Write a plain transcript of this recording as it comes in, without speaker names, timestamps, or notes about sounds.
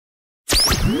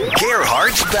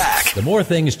Gerhardt's back. The more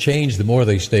things change, the more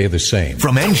they stay the same.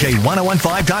 From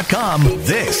NJ1015.com,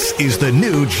 this is the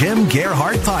new Jim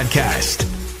Gerhardt Podcast.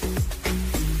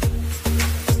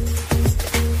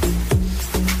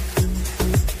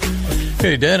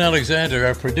 Hey, Dan Alexander,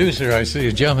 our producer, I see,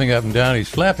 is jumping up and down. He's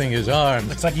flapping his arms.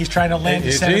 Looks like he's trying to land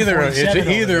It's a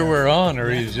either we're on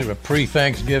or he's a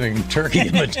pre-Thanksgiving turkey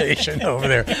invitation over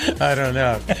there. I don't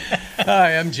know.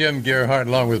 Hi, I'm Jim Gerhardt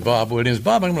along with Bob Williams.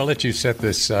 Bob, I'm going to let you set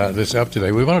this up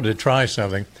today. We wanted to try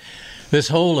something. This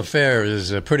whole affair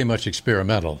is pretty much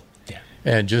experimental. Yeah.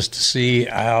 And just to see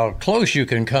how close you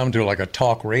can come to like a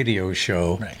talk radio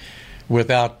show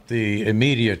without the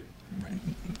immediate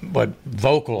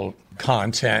vocal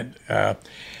content. For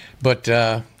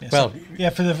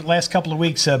the last couple of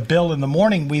weeks, Bill, in the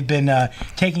morning, we've been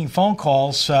taking phone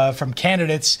calls from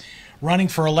candidates running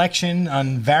for election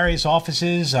on various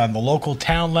offices on the local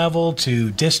town level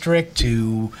to district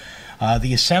to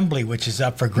the assembly, which is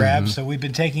up for grabs. So we've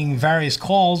been taking various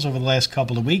calls over the last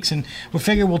couple of weeks, and we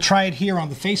figure we'll try it here on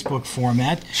the Facebook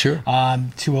format. Sure.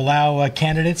 To allow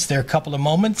candidates their couple of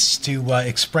moments to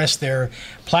express their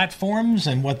platforms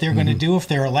and what they're going to do if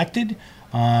they're elected.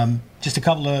 Just a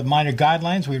couple of minor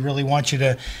guidelines. We really want you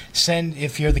to send,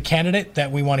 if you're the candidate,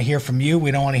 that we want to hear from you. We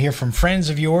don't want to hear from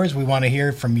friends of yours. We want to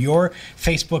hear from your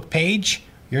Facebook page,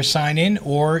 your sign-in,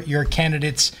 or your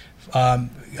candidate's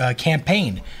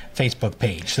campaign Facebook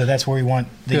page. So that's where we want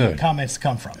the comments to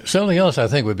come from. Something else I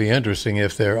think would be interesting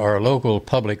if there are local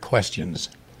public questions.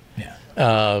 Yeah.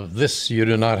 This, you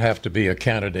do not have to be a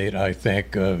candidate, I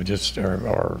think, or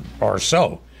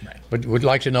so. Right. But would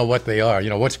like to know what they are. You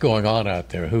know, what's going on out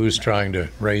there? Who's trying to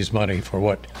raise money for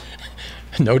what?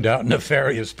 No doubt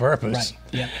nefarious purpose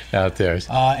out there.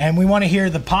 And we want to hear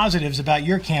the positives about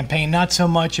your campaign, not so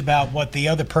much about what the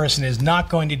other person is not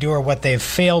going to do or what they've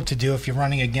failed to do if you're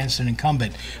running against an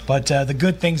incumbent, but the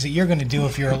good things that you're going to do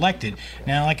if you're elected.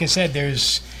 Now, like I said,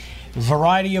 there's a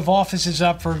variety of offices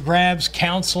up for grabs,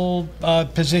 council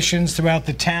positions throughout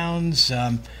the towns.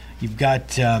 You've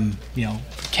got,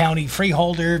 county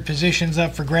freeholder positions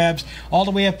up for grabs, all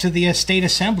the way up to the state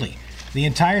assembly. The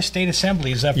entire state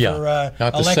assembly is up for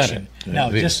not the election. Senate.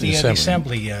 No, just the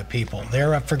assembly people.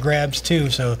 They're up for grabs too.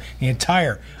 So the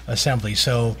entire assembly.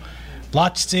 So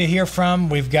lots to hear from.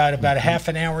 We've got about a half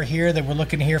an hour here that we're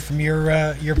looking to hear from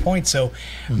your points. So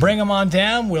bring them on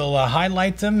down. We'll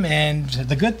highlight them. And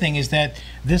the good thing is that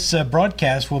this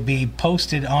broadcast will be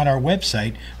posted on our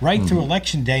website right through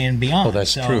Election Day and beyond. Oh,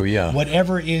 that's true, yeah.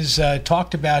 Whatever is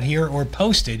talked about here or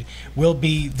posted will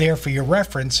be there for your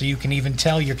reference, so you can even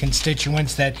tell your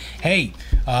constituents that, hey,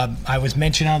 I was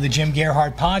mentioned on the Jim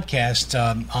Gerhardt podcast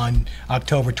on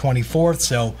October 24th,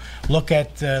 so look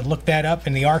that up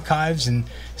in the archives and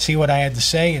see what I had to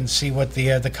say and see what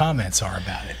the comments are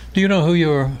about it. Do you know who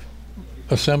your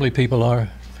assembly people are?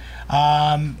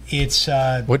 It's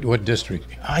what district?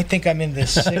 I think I'm in the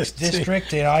 6th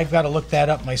district, and I've got to look that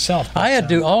up myself. I had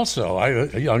to also.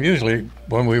 Usually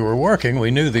when we were working,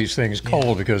 we knew these things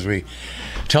cold because we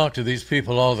talked to these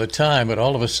people all the time. But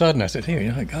all of a sudden, I said, "Hey,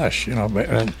 gosh,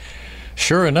 and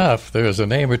sure enough, there's a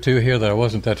name or two here that I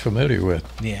wasn't that familiar with."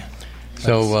 Yeah.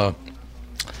 So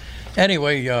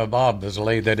anyway, Bob has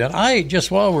laid that down. I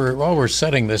just while we're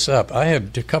setting this up, I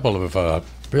have a couple of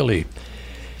really.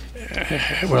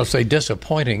 Say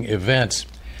disappointing events.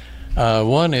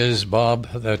 One is, Bob,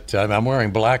 that I'm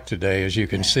wearing black today, as you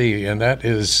can see, and that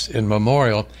is in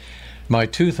memorial. My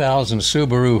 2000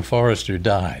 Subaru Forester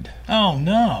died. Oh,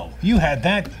 no. You had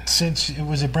that since it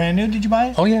was brand new. Did you buy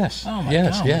it? Oh, yes. Oh, my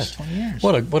yes, God. Yes. 20 years.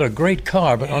 What a great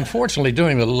car. But unfortunately,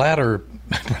 during the latter,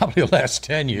 probably the last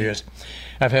 10 years,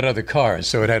 I've had other cars,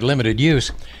 so it had limited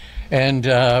use. And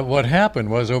what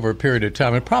happened was, over a period of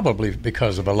time, and probably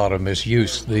because of a lot of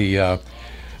misuse, what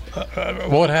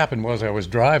happened was I was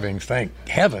driving, thank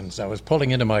heavens, I was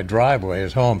pulling into my driveway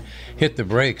at home, hit the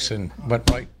brakes, and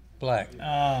went right black.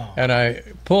 Oh. And I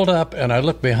pulled up, and I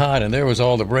looked behind, and there was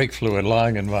all the brake fluid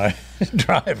lying in my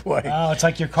driveway. Oh, it's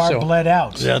like your car bled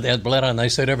out. Yeah, it bled out, and they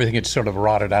said everything had sort of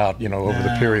rotted out, over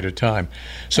the period of time.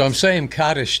 So I'm saying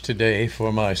Kaddish today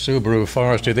for my Subaru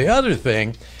Forester. The other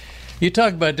thing, you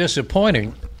talk about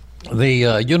disappointing.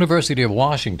 The University of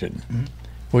Washington,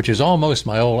 which is almost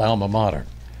my old alma mater.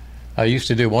 I used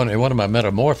to do one of my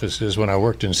metamorphoses when I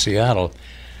worked in Seattle.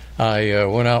 I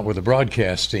went out with the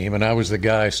broadcast team, and I was the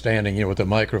guy standing, with the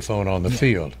microphone on the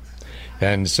field.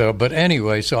 And so, but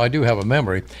anyway, so I do have a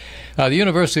memory. The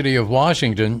University of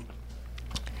Washington,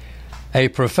 a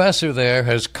professor there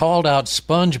has called out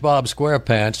SpongeBob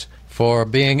SquarePants for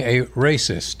being a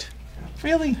racist.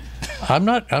 Really? I'm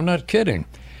not kidding.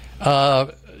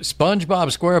 SpongeBob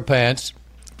SquarePants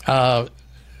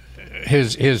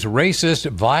his racist,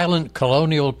 violent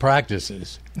colonial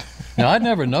practices. Now, I'd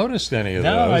never noticed any of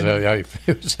those.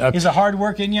 He's a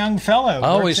hard-working young fellow. I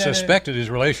always suspected his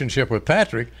relationship with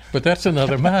Patrick, but that's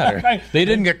another matter. Right. They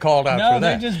didn't get called out for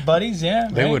that. No, they're just buddies, yeah.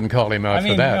 They wouldn't call him out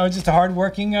for that. I mean, just a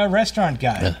hard-working restaurant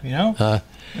guy, you know?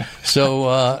 So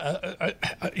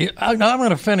I'm going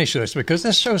to finish this because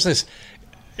this shows this.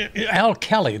 Al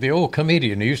Kelly, the old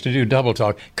comedian who used to do Double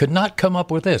Talk, could not come up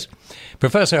with this.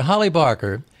 Professor Holly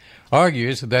Barker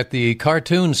argues that the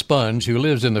cartoon sponge who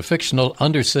lives in the fictional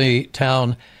undersea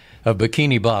town of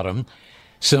Bikini Bottom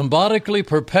symbolically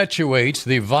perpetuates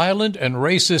the violent and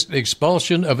racist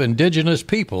expulsion of indigenous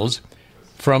peoples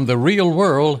from the real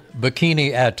world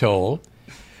Bikini Atoll,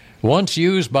 once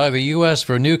used by the U.S.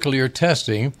 for nuclear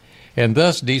testing, and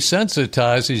thus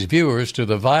desensitizes viewers to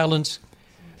the violence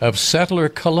of settler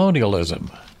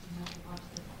colonialism.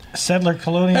 Settler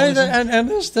colonialism? And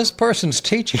this person's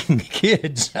teaching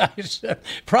kids.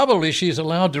 Probably she's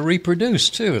allowed to reproduce,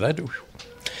 too.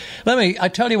 I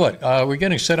tell you what, we're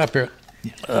getting set up here.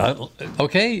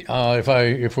 Okay,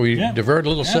 if we divert a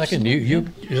little second, you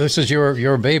this is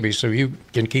your baby, so you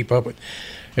can keep up with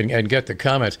and get the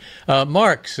comments.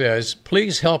 Mark says,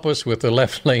 please help us with the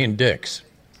left lane dicks.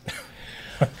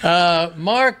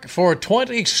 Mark, for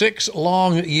 26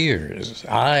 long years,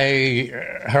 I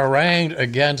harangued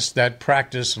against that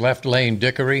practice left lane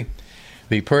dickery,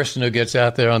 the person who gets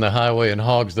out there on the highway and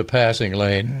hogs the passing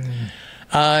lane.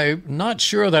 I'm not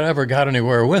sure that I ever got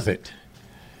anywhere with it,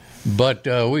 but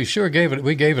we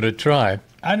gave it a try.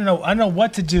 I don't know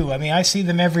what to do. I mean, I see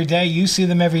them every day. You see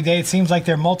them every day. It seems like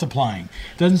they're multiplying.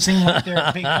 Doesn't seem like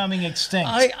they're becoming extinct.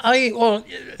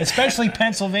 Especially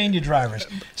Pennsylvania drivers.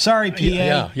 Sorry,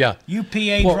 PA. Yeah. You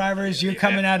PA drivers, you're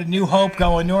coming out of New Hope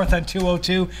going north on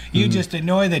 202. You just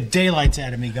annoy the daylights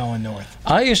out of me going north.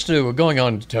 I used to, going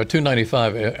on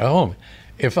 295 at home,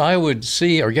 if I would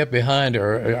see or get behind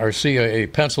or see a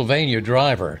Pennsylvania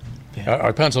driver,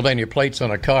 or Pennsylvania plates on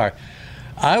a car,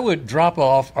 I would drop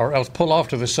off or else pull off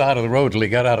to the side of the road till he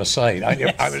got out of sight.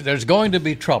 There's going to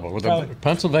be trouble. With a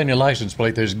Pennsylvania license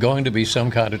plate, there's going to be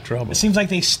some kind of trouble. It seems like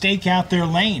they stake out their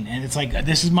lane, and it's like,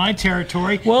 this is my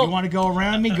territory. Well, you want to go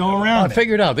around me? Go around I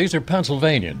figured out, these are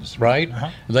Pennsylvanians, right?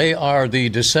 They are the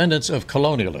descendants of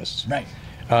colonialists. Right.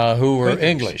 Who were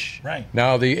English. Right.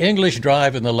 Now, the English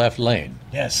drive in the left lane.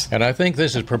 Yes. And I think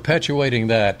this is perpetuating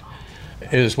that.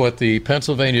 Is what the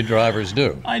Pennsylvania drivers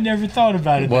do. I never thought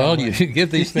about it. Well, you give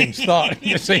these things thought.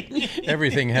 You see,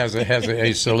 everything has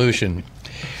a solution.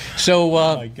 So,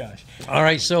 oh my gosh! All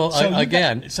right. So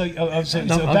again, back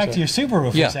to your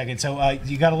Subaru for a second. So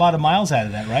you got a lot of miles out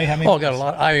of that, right? How many? Oh, got a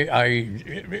lot.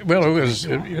 It was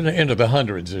into the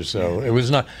hundreds or so. It was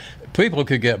not. People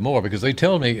could get more because they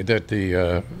tell me that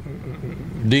the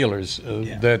dealers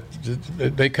that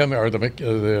they come or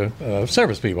the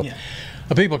service people. Yeah.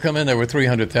 The people come in there with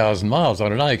 300,000 miles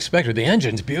on it. I expected the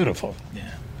engine's beautiful. Yeah.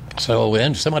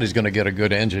 So somebody's going to get a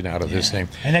good engine out of this thing.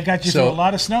 And that got you through a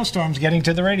lot of snowstorms getting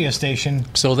to the radio station.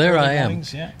 So there I am.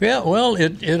 Well,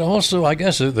 it also, I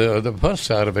guess, the plus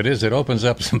side of it is it opens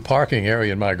up some parking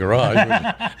area in my garage.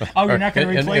 Oh, you're not going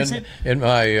to replace it? In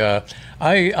my,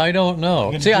 I don't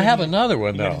know. See, I have another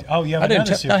one though. You have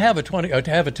another Subaru.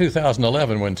 I have a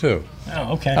 2011 one too.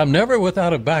 Oh, okay. I'm never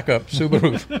without a backup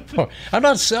Subaru. I'm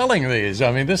not selling these.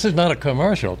 I mean, this is not a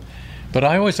commercial. But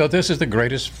I always thought this is the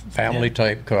greatest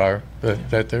family-type car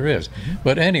that there is.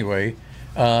 But anyway,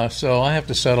 so I have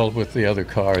to settle with the other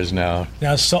cars now.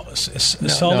 Now,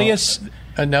 Soleus...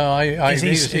 No,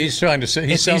 he's trying to sell.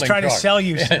 He's trying to sell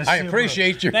you. I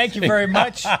appreciate your. Thank you very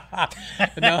much.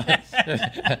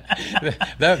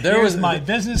 There was my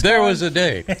business. There was a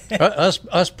day.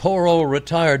 Us poor old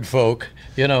retired folk.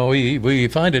 You know, we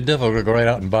find it difficult to go right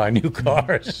out and buy new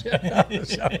cars.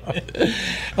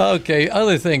 Okay,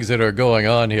 other things that are going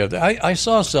on here. I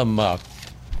saw some. Bob,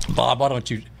 why don't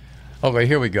you? Okay,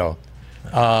 here we go.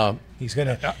 He's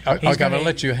gonna. I'm gonna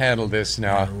let you handle this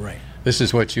now. All right. This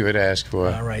is what you had asked for.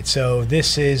 All right. So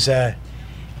this is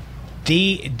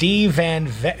D. Van.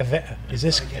 Is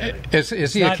this?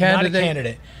 Is he a candidate? Not a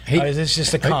candidate. Is this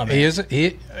just a comment?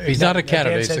 He's not a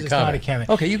candidate. It's a comment. Not a candidate.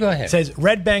 Okay, you go ahead. It says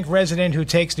Red Bank resident who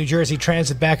takes New Jersey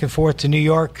Transit back and forth to New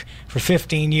York for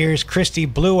 15 years. Christie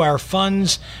blew our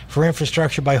funds for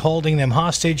infrastructure by holding them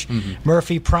hostage. Mm-hmm.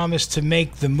 Murphy promised to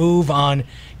make the move on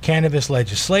cannabis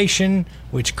legislation,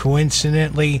 which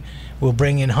coincidentally will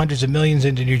bring in hundreds of millions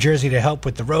into New Jersey to help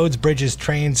with the roads, bridges,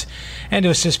 trains, and to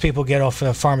assist people get off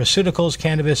pharmaceuticals.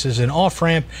 Cannabis is an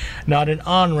off-ramp, not an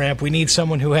on-ramp. We need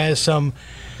someone who has some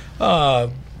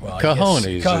well, I guess Cojones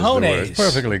is the word.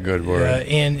 Perfectly good word.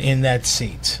 In that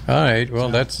seat. All right. Well,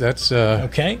 that's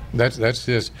okay. That's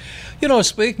just. You know,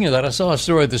 speaking of that, I saw a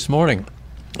story this morning.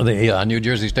 The New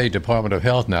Jersey State Department of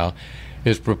Health now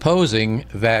is proposing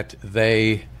that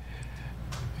they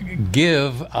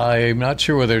give, I'm not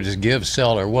sure whether they just give,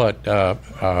 sell, or what,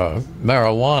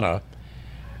 marijuana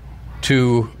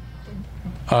to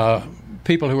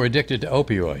people who are addicted to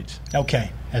opioids.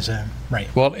 Okay,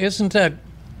 right. Well, isn't that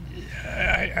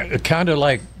kind of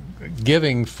like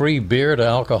giving free beer to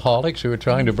alcoholics who are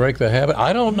trying to break the habit?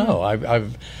 I don't know.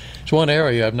 It's one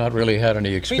area I've not really had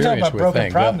any experience with. We talk about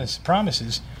broken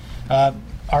promises.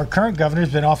 Our current governor's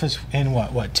been in office in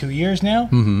what 2 years now?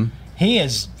 Mm-hmm. He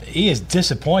is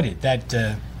disappointed that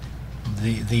the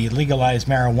legalized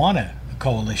marijuana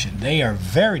coalition, they are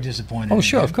very disappointed. Oh,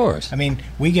 sure, of course. I mean,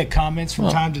 we get comments from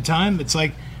time to time. It's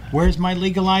like, where's my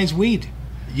legalized weed?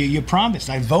 You promised.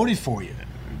 I voted for you.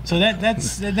 So that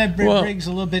brings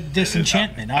a little bit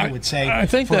disenchantment, I would say, I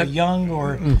think for that, a young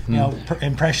or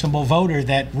impressionable voter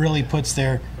that really puts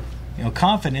their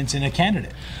confidence in a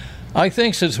candidate. I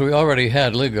think since we already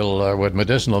had legal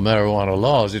medicinal marijuana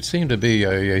laws, it seemed to be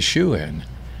a shoo-in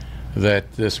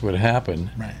that this would happen.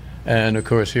 Right. And of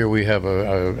course, here we have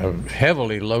a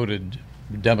heavily loaded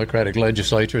Democratic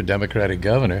legislature, a Democratic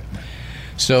governor.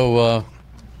 So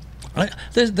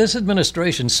this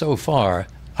administration so far,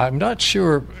 I'm not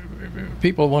sure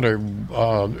people want to,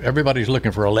 everybody's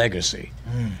looking for a legacy.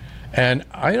 And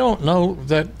I don't know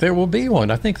that there will be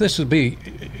one. I think this would be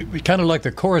kind of like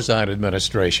the Corzine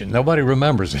administration. Nobody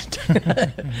remembers it.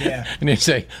 Yeah. And you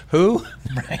say, who?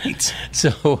 Right.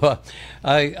 So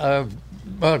well,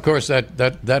 of course,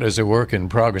 that is a work in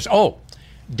progress. Oh,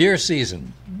 deer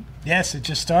season. Yes, it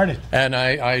just started. And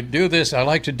I do this. I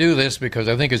like to do this because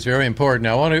I think it's very important.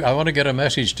 I want to get a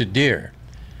message to deer.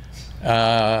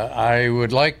 I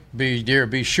would like deer,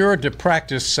 be sure to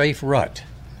practice safe rut.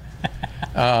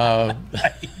 Right.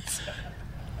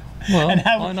 Well, and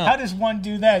how does one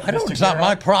do that? It's not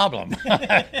my problem.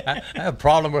 I have a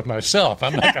problem with myself.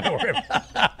 I'm not going to worry about.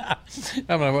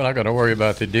 I'm not going to worry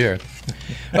about the deer.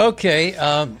 Okay,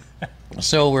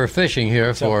 so we're fishing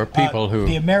here for people who.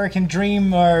 The American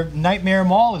Dream or Nightmare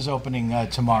Mall is opening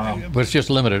tomorrow. But it's just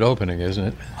limited opening, isn't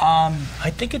it? I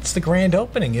think it's the grand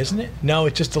opening, isn't it? No,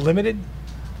 it's just a limited.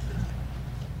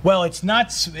 Well, it's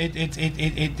not.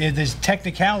 There's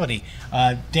technicality.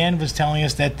 Dan was telling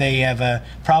us that they have a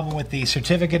problem with the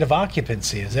certificate of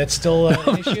occupancy. Is that still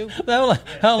an issue?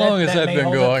 How long has that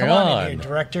been going on? Here,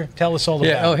 Director, tell us all about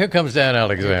it. Oh, here comes Dan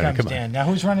Alexander. Here comes Dan. Now,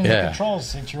 who's running the controls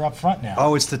since you're up front now?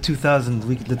 Oh, it's the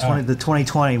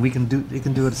 2020. We can do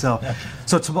it itself. Okay.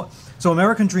 So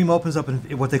American Dream opens up in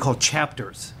what they call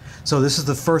chapters. So this is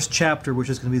the first chapter, which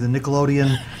is going to be the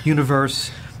Nickelodeon Universe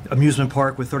amusement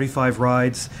park with 35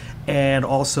 rides, and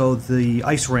also the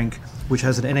ice rink, which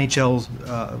has an NHL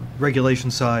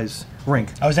regulation size rink.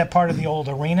 Oh, is that part of the old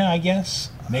arena, I guess?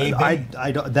 Maybe. I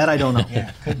don't know.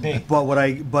 Yeah, could be.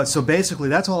 But so basically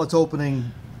that's all it's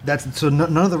opening.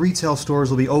 None of the retail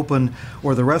stores will be open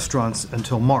or the restaurants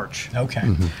until March. Okay.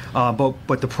 Mm-hmm.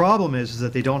 But the problem is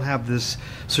that they don't have this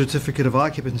certificate of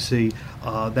occupancy.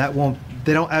 They don't,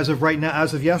 as of right now,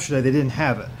 as of yesterday, they didn't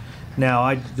have it. Now,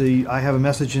 I have a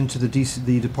message into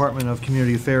the Department of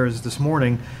Community Affairs this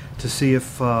morning to see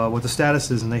if what the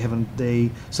status is, and they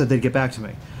said they'd get back to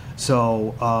me.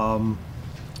 So,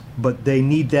 but they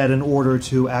need that in order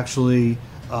to actually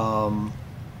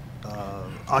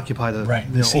occupy the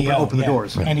CO, open the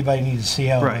doors. Right. Anybody needs a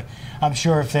CO. Right. I'm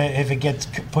sure if it gets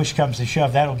push comes to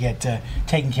shove, that'll get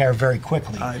taken care of very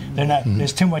quickly.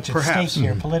 There's too much at stake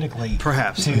here politically.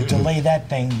 Perhaps to delay that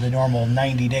thing the normal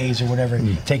 90 days or whatever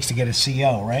it takes to get a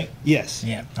CO, right? Yes.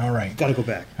 Yeah. All right. Got to go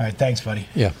back. All right. Thanks, buddy.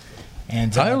 Yeah.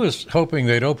 And I was hoping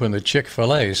they'd open the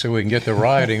Chick-fil-A so we can get the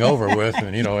rioting over with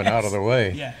and out of the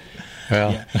way. Yeah.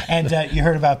 Well. Yeah. And you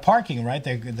heard about parking, right?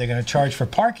 They're going to charge for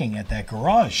parking at that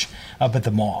garage up at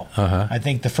the mall. Uh-huh. I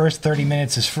think the first 30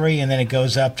 minutes is free, and then it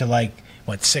goes up to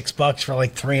 $6 for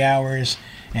 3 hours,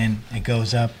 and it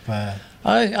goes up.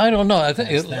 I don't know. I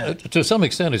think to some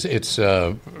extent it's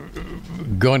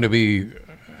going to be,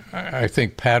 I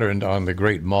think, patterned on the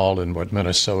Great Mall in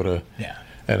Minnesota. Yeah.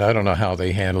 And I don't know how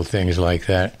they handle things like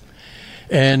that.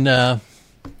 And.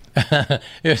 The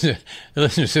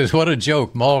listener says, what a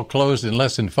joke. Mall closed in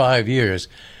less than 5 years.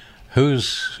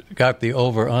 Who's got the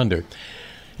over-under?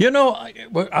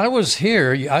 I was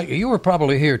here. You were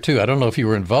probably here, too. I don't know if you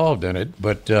were involved in it,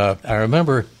 but I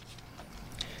remember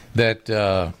that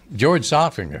George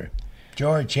Zoffinger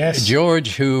George, yes.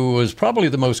 George, who was probably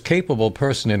the most capable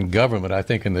person in government, I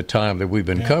think, in the time that we've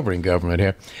been covering government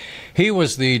here. He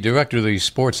was the director of the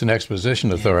Sports and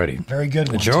Exposition Authority. Very good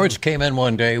one. George came in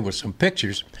one day with some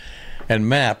pictures and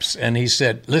maps, and he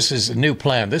said, this is a new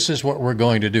plan. This is what we're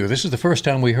going to do. This is the first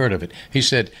time we heard of it. He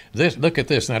said, look at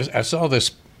this. And I saw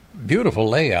this beautiful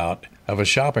layout of a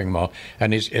shopping mall,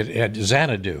 and it had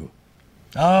Xanadu.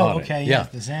 Oh, okay, yeah,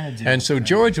 the Xanadu. And so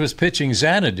George was pitching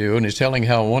Xanadu, and he's telling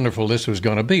how wonderful this was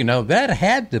going to be. Now, that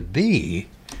had to be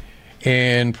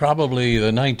in probably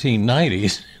the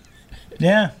 1990s.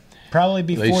 Yeah, probably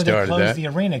before they closed that. the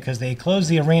arena, because they closed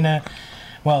the arena.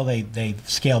 Well, they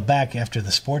scaled back after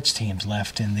the sports teams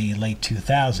left in the late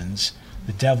 2000s.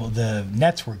 The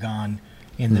Nets were gone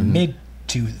in the mid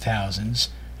 2000s,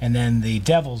 and then the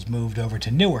Devils moved over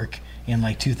to Newark in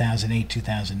like 2008,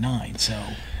 2009. So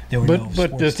there were no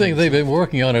But the thing, they've been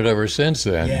working on it ever since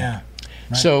then. Yeah.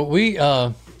 Right. So we,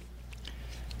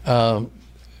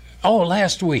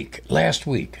 last week,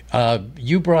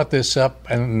 you brought this up,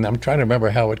 and I'm trying to remember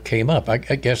how it came up. I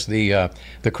guess the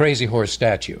Crazy Horse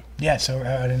statue. Yeah, so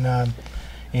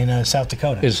in South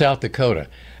Dakota. In South Dakota.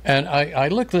 And I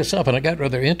looked this up, and I got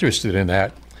rather interested in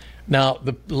that. Now,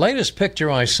 the latest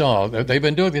picture I saw, they've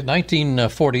been doing it in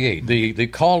 1948. The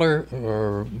caller,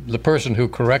 or the person who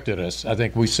corrected us, I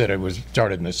think we said it was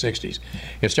started in the 60s.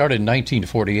 It started in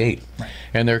 1948. Right.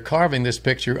 And they're carving this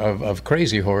picture of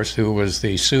Crazy Horse, who was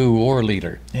the Sioux war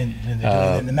leader. And they're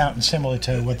doing it in the mountain, similar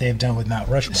to what they've done with Mount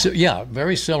Rushmore. So, yeah,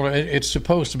 very similar. It's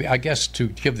supposed to be, I guess, to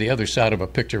give the other side of a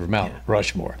picture of Mount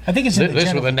Rushmore. I think it's in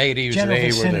this were the natives. General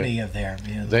vicinity of there.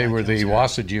 They were the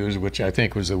Wasajews, which I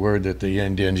think was the word that the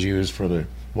Indians used for the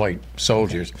white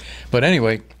soldiers. But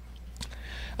anyway,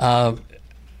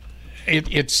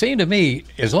 it seemed to me,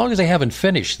 as long as they haven't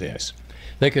finished this,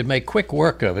 they could make quick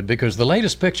work of it, because the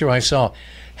latest picture I saw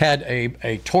had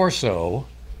a torso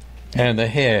and the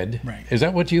head. Right. Is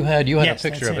that what you had? You had Yes, a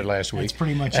picture of it last week. That's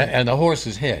pretty much it. And the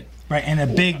horse's head. Right, and a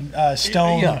big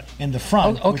stone in the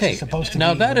front, Okay. which is supposed to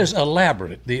now be... that is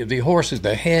elaborate. The horse is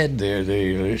the head,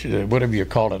 the whatever you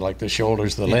call it, like the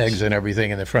shoulders, the legs, and everything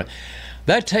in the front.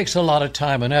 That takes a lot of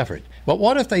time and effort. But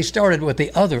what if they started with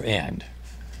the other end,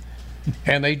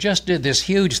 and they just did this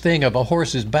huge thing of a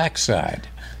horse's backside?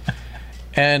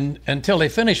 And until they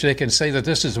finish, they can say that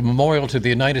this is a memorial to the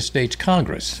United States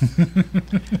Congress.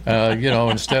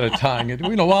 Instead of tying it,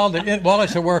 while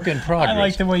it's a work in progress. I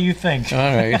like the way you think. All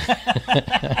right.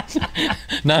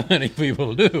 Not many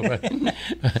people do. But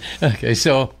okay,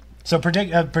 so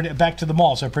back to the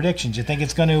mall. So predictions. You think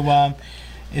it's going to?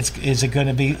 Is it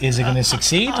going to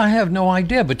succeed? I have no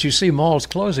idea, but you see malls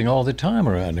closing all the time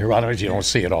around here. You don't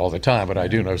see it all the time, but I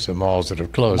do know some malls that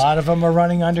have closed. A lot of them are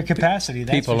running under capacity.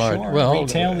 That's People for aren't. sure. Well,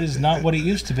 retail is not what it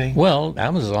used to be. Well,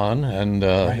 Amazon, and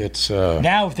it's...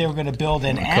 now, if they were going to build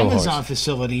an Amazon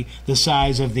facility the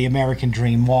size of the American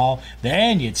Dream Mall,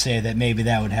 then you'd say that maybe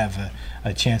that would have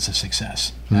a chance of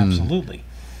success. Absolutely.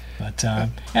 But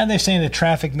and they're saying the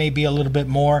traffic may be a little bit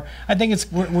more. I think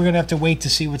we're going to have to wait to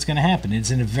see what's going to happen.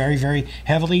 It's in a very, very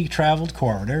heavily traveled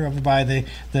corridor over by the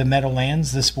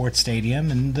Meadowlands, the sports stadium,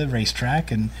 and the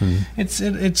racetrack, and we're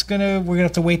going to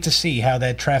have to wait to see how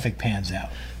that traffic pans out.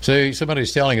 So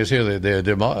somebody's telling us here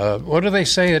that what do they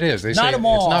say it is? They say a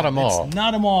mall. It's not a mall. It's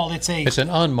not a mall. It's an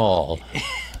unmall.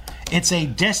 It's a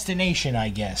destination, I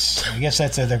guess. I guess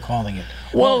that's what they're calling it.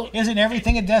 Well, isn't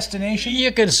everything a destination?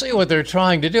 You can see what they're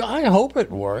trying to do. I hope it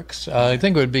works. I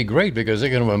think it would be great, because they're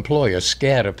going to employ a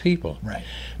scad of people. Right.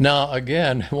 Now,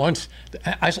 again,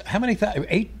 how many?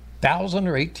 8,000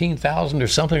 or 18,000 or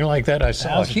something like that? I saw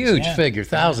Thousands, a huge figure,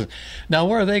 thousands. Now,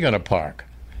 where are they going to park?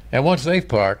 And once they've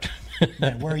parked,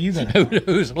 where are you going to park?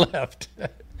 Who's left?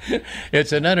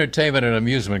 It's an entertainment and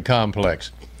amusement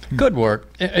complex. Good work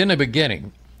in the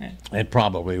beginning. It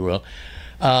probably will.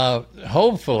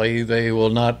 Hopefully, they will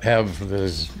not have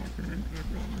the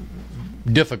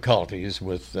difficulties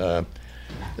with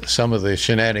some of the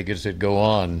shenanigans that go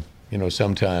on,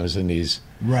 sometimes in these.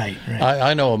 Right.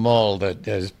 I know a mall that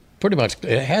has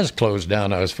has closed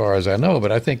down as far as I know,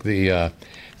 but I think the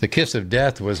kiss of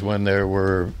death was when there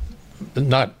were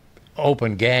not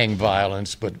open gang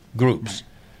violence, but groups.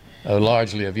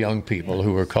 Largely of young people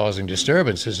who were causing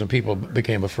disturbances, and people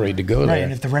became afraid to go there. Right,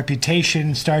 and if the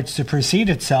reputation starts to precede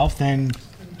itself, then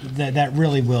that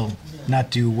really will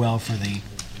not do well for the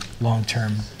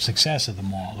long-term success of the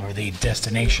mall or the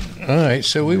destination. All right,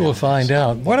 so we will find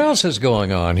out. What else is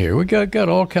going on here? We got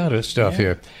all kind of stuff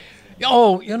here.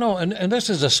 Oh, and this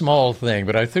is a small thing,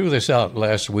 but I threw this out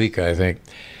last week, I think.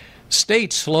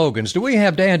 State slogans. Do we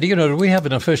have, Dan, do we have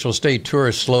an official state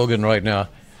tourist slogan right now?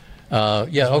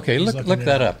 Yeah, okay, look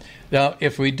that up. Now,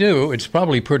 if we do, it's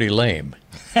probably pretty lame.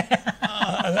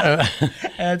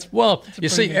 Well, you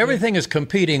see, everything is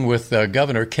competing with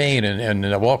Governor Kane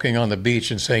and walking on the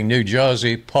beach and saying, New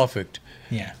Jersey, perfect.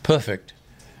 Yeah. Perfect.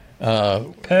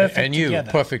 Perfect and you,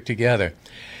 together. perfect together.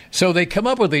 So they come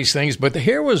up with these things, but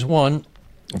here was one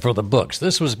for the books.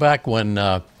 This was back when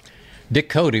Dick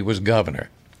Cody was governor.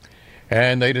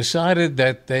 And they decided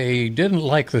that they didn't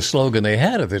like the slogan they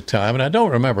had at the time, and I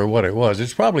don't remember what it was.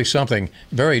 It's probably something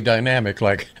very dynamic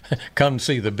like, come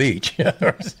see the beach,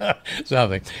 or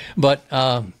something. But,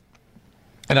 and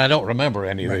I don't remember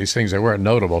any of these things that weren't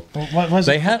notable.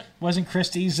 Wasn't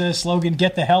Christie's slogan,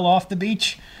 get the hell off the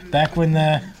beach, back when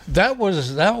the... That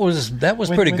was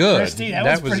pretty good. Christie,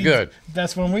 that was good.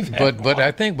 That's when we've had But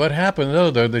I think what happened,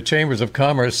 though, the Chambers of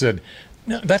Commerce said,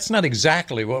 no, that's not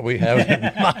exactly what we have in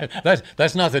mind.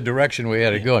 That's not the direction we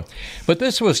had it going. But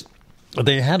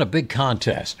they had a big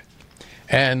contest.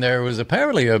 And there was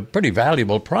apparently a pretty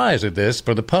valuable prize at this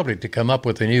for the public to come up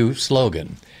with a new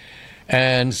slogan.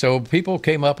 And so people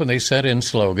came up and they sent in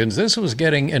slogans. This was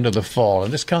getting into the fall,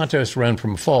 and this contest ran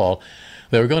from fall.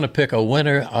 They were going to pick a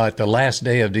winner at the last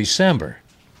day of December.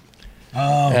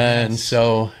 Oh, and yes.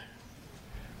 So...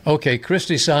 Okay,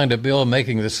 Christie signed a bill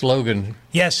making the slogan.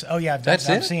 Yes. Oh, yeah.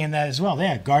 I'm seeing that as well.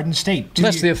 Yeah, Garden State.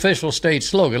 That's the official state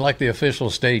slogan, like the official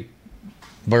state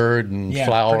bird and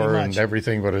flower and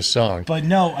everything but a song. But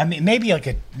no, I mean, maybe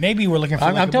we're looking for.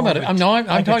 I'm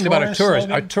talking about a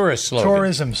tourist slogan.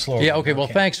 Tourism slogan. Yeah. Okay. Well,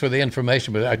 thanks for the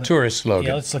information, but a tourist slogan.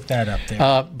 Yeah, let's look that up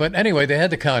there. But anyway, they had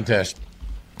the contest.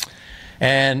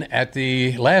 And at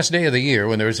the last day of the year,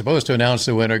 when they were supposed to announce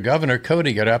the winner, Governor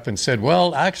Cody got up and said,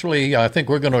 well, actually, I think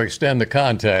we're going to extend the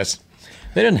contest.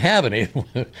 They didn't have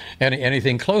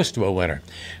anything close to a winner.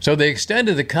 So they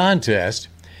extended the contest,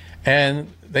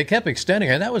 and they kept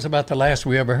extending it. And that was about the last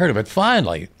we ever heard of it.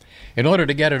 Finally, in order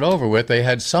to get it over with, they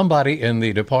had somebody in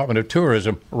the Department of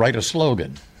Tourism write a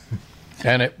slogan.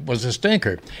 And it was a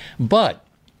stinker. But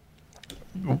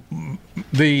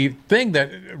the thing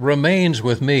that remains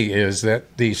with me is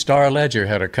that the Star-Ledger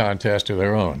had a contest of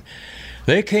their own.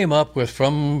 They came up with,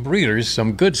 from readers,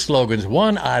 some good slogans.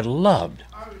 One I loved,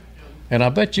 and I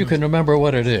bet you can remember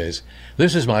what it is.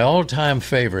 This is my all-time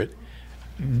favorite.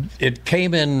 It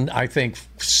came in, I think,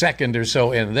 second or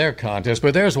so in their contest,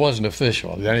 but theirs wasn't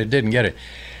official, and it didn't get it.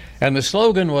 And the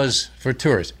slogan was for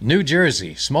tourists, New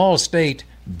Jersey, small state,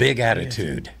 big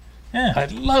attitude. Yeah. I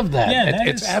love that. Yeah,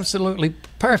 it's absolutely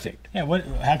perfect. Yeah,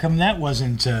 how come that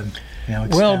wasn't?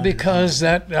 Well, because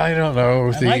I don't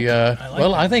know.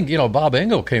 I think Bob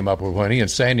Engel came up with one. He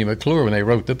and Sandy McClure when they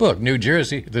wrote the book, New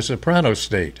Jersey, the Soprano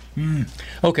State.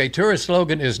 Okay, tourist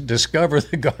slogan is Discover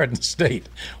the Garden State.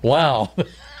 Wow.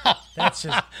 That's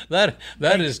just that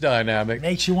is dynamic.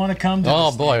 Makes you want to come to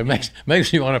Oh boy, it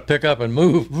makes you want to pick up and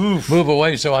move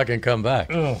away so I can come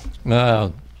back. Oh.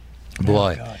 Boy.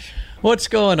 Oh, gosh. What's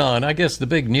going on? I guess the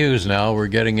big news now, we're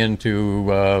getting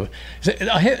into...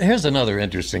 here's another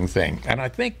interesting thing. And I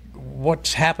think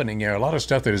what's happening here, a lot of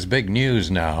stuff that is big news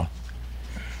now.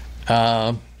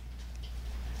 I'm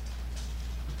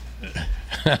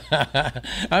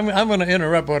going to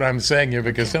interrupt what I'm saying here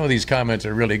because some of these comments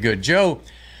are really good. Joe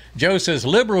says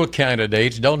liberal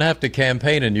candidates don't have to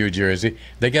campaign in New Jersey.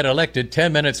 They get elected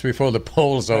 10 minutes before the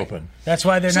polls open. That's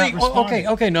why they're not responding.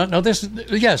 Okay. No. This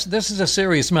is a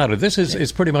serious matter. This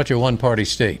is pretty much a one-party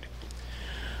state.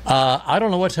 I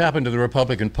don't know what's happened to the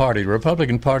Republican Party. The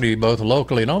Republican Party, both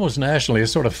locally and almost nationally,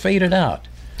 has sort of faded out.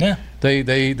 Yeah.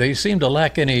 They seem to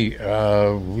lack any,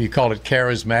 you call it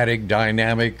charismatic,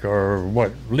 dynamic,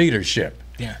 or leadership.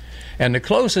 Yeah. And the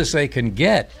closest they can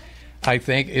get, I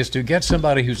think, is to get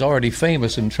somebody who's already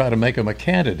famous and try to make them a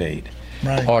candidate.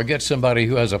 Right. Or get somebody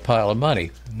who has a pile of money,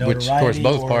 which, of course,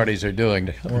 both parties are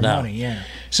doing now. Money, yeah.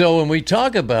 So when we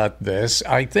talk about this,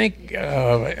 I think,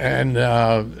 it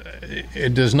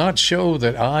does not show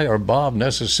that I or Bob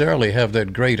necessarily have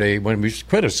that great when we're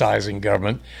criticizing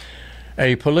government,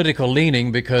 a political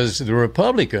leaning, because the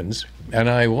Republicans, and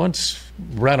I once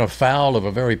ran afoul of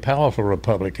a very powerful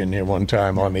Republican here one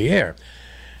time on the air,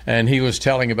 and he was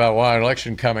telling about why an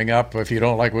election coming up, if you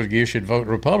don't like what you should vote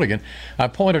Republican. I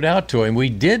pointed out to him we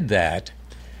did that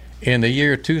in the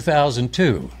year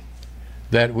 2002,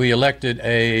 that we elected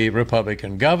a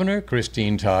Republican governor,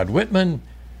 Christine Todd Whitman,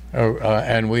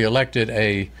 and we elected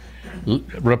a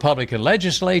Republican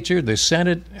legislature, the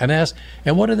Senate,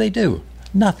 and what do they do?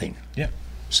 Nothing. Yeah.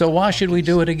 So why should we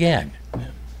do it again? Yeah.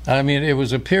 I mean, it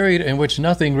was a period in which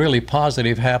nothing really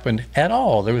positive happened at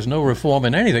all. There was no reform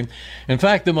in anything. In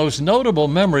fact, the most notable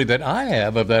memory that I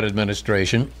have of that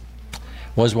administration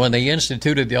was when they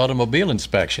instituted the automobile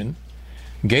inspection,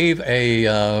 gave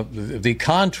the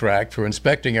contract for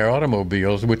inspecting our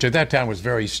automobiles, which at that time was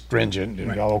very stringent,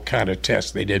 and all kind of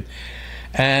tests they did,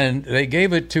 and they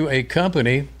gave it to a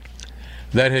company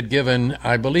that had given,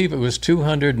 I believe it was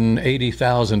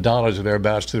 $280,000 or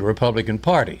thereabouts to the Republican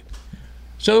Party.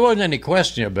 So there wasn't any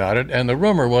question about it, and the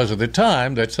rumor was at the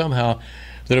time that somehow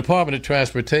the Department of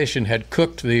Transportation had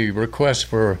cooked the request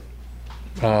for,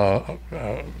 what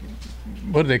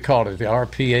do they call it, the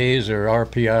RPAs or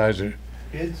RPIs? Or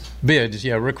Bids? Bids,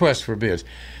 yeah, requests for bids.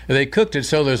 They cooked it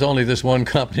so there's only this one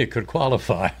company that could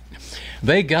qualify.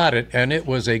 They got it, and it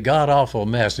was a god-awful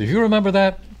mess. Do you remember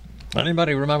that?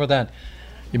 Anybody remember that?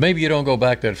 Maybe you don't go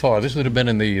back that far. This would have been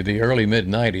in the early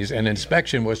mid-'90s, and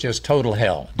inspection was just total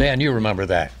hell. Dan, you remember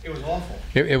that. It was awful.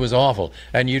 It was awful.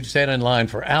 And you'd stand in line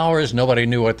for hours. Nobody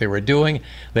knew what they were doing.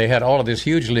 They had all of this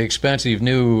hugely expensive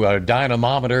new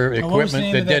dynamometer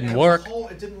equipment that didn't work.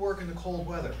 It didn't work in the cold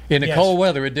weather. In the cold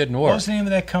weather, it didn't work. What was the name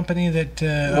of that company that...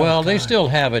 well, they still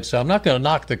have it, so I'm not going to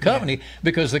knock the company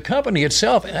because the company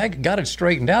itself got it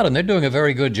straightened out, and they're doing a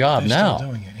very good job now. Still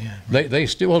doing it, yeah. They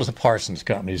still, well, it's the Parsons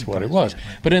Company is what it was.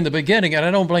 But in the beginning, and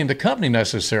I don't blame the company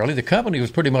necessarily, the company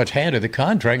was pretty much handed the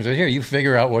contract and said, here, you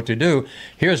figure out what to do.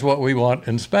 Here's what we want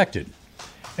inspected.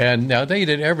 And now they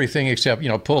did everything except,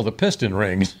 pull the piston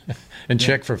rings and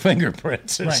check for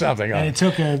fingerprints and something. And it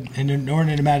took an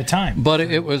inordinate amount of time. But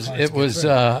it was, and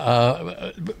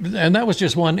that was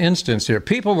just one instance here.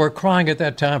 People were crying at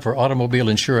that time for automobile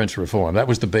insurance reform. That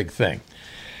was the big thing.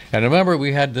 And remember,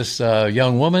 we had this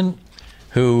young woman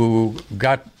who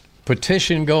got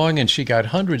petition going, and she got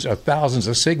hundreds of thousands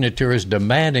of signatures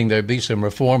demanding there be some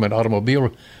reform in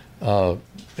automobile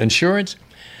insurance.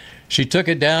 She took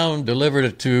it down, delivered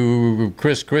it to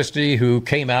Chris Christie, who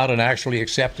came out and actually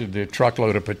accepted the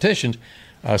truckload of petitions,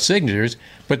 signatures,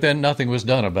 but then nothing was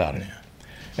done about it.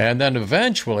 And then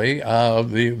eventually,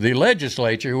 the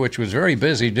legislature, which was very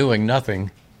busy doing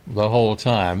nothing the whole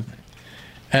time,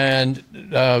 and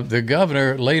the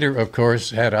governor later, of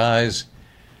course, had eyes.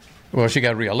 Well, she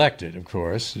got reelected, of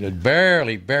course. It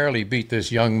barely beat this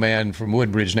young man from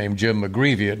Woodbridge named Jim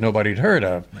McGreevey that nobody had heard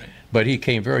of. Right. But he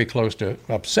came very close to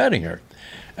upsetting her.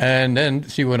 And then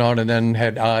she went on and then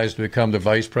had eyes to become the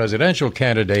vice presidential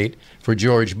candidate for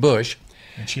George Bush.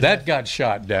 That got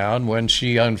shot down when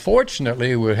she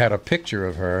unfortunately had a picture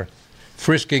of her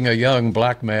frisking a young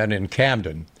black man in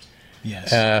Camden,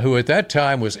 who at that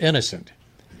time was innocent.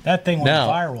 That thing went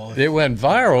viral. It went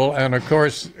viral, and of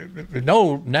course,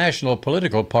 no national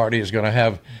political party is going to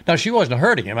have. Now, she wasn't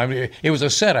hurting him. I mean, it was a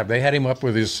setup. They had him up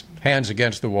with his hands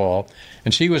against the wall,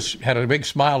 and she had a big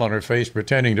smile on her face,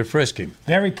 pretending to frisk him.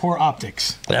 Very poor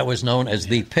optics. That was known as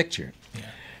the picture. Yeah.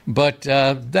 But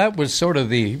that was sort of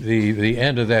the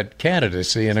end of that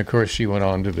candidacy, and of course, she went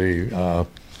on to the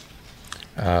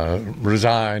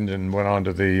resigned and went on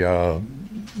to the.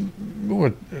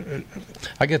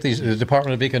 I get these. The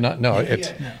Department of Economic. No, it's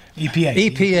EPA.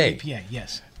 EPA,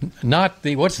 yes. Not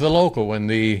the. What's the local one?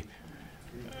 The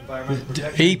the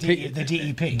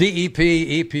DEP. DEP,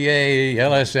 EPA,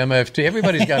 LSMFT.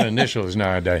 Everybody's got initials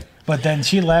nowadays. But then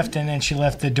she left, and then she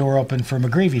left the door open for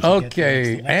McGreevey.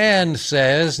 Okay, Ann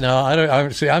says. Now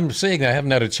I'm seeing. I haven't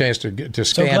had a chance to scan.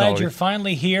 So glad you're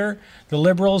finally here. The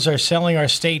liberals are selling our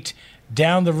state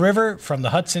down the river from the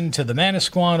Hudson to the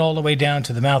Manasquan, all the way down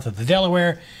to the mouth of the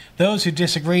Delaware. Those who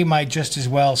disagree might just as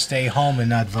well stay home and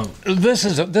not vote. This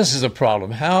is a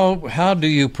problem. How do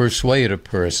you persuade a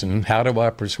person? How do I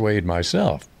persuade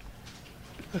myself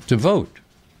to vote?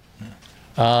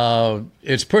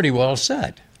 It's pretty well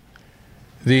set.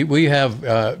 We have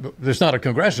there's not a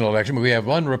congressional election, but we have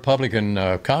one Republican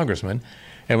congressman,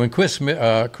 and when Chris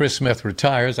Smith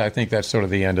retires, I think that's sort of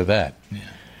the end of that. Yeah.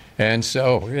 And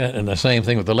so, and the same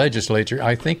thing with the legislature.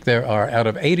 I think there are, out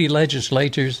of 80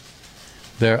 legislatures,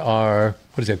 there are,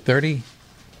 30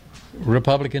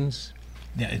 Republicans?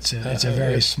 Yeah, it's a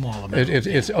very small amount.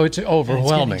 It's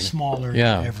overwhelming. It's getting smaller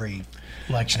every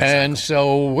election and cycle.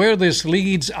 So where this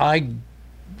leads, I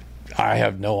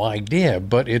have no idea.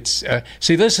 But it's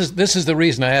see, this is the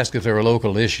reason I ask if there are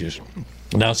local issues.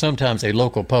 Now, sometimes a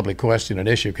local public question, an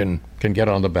issue can get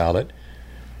on the ballot,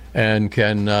 and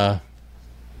can.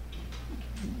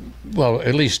 Well,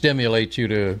 at least stimulate you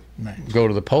to go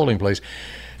to the polling place.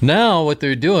 Now, what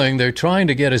they're doing, they're trying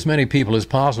to get as many people as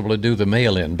possible to do the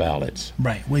mail-in ballots.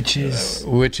 Right, which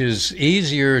is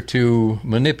easier to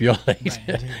manipulate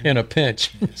in a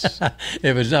pinch if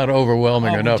it's not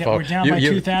overwhelming enough. We're down by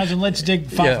 2,000. Let's dig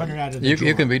 500 out of the drawer.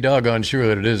 You can be doggone sure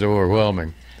that it is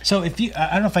overwhelming. So if you,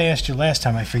 I don't know if I asked you last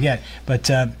time, I forget, but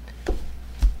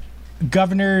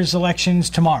governor's elections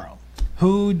tomorrow.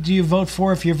 Who do you vote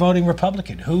for if you're voting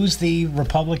Republican? Who's the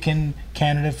Republican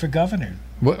candidate for governor?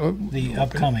 The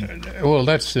upcoming. Well,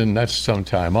 that's some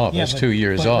time off. That's 2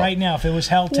 years but off. Right now, if it was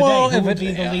held today, who would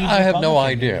be the lead? I have no Republican in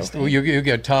idea. the state? You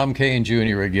get Tom Kaine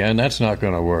Jr. again. That's not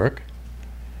going to work.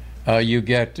 You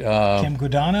get Kim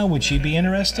Guadagno. Would she be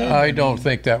interested? I don't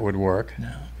think that would work.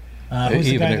 No. Who's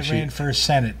the Even guy if that ran for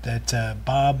Senate? That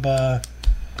Bob, the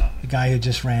guy who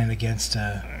just ran against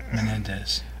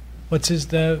Menendez. What's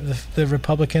the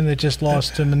Republican that just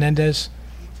lost to Menendez?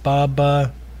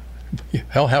 Bob.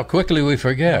 How quickly we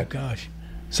forget. Oh gosh,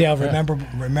 see how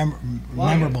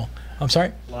memorable. I'm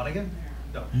sorry. Lonigan?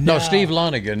 No, Steve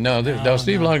Lonigan. No,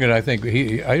 Steve Lonigan.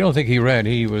 I don't think he ran.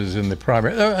 He was in the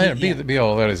primary. Be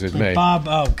all that as it may. Bob.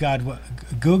 Oh God, what,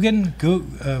 Guggen.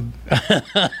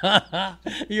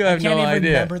 You have no idea. Can't even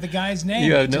remember the guy's name.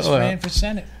 You He have just ran for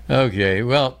Senate. Okay,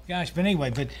 well. Gosh, but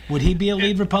anyway, would he be a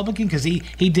lead Republican? Because he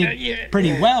did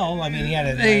pretty well. I mean, he had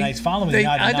a nice following.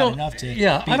 Not enough to.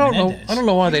 Yeah, beat I don't know. Menendez. I don't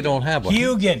know why they don't have one.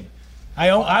 Hugin.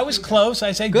 I was close.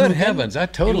 I said, Good Guggen. heavens, I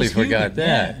totally It was forgot Hugin.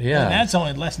 that. Yeah. And that's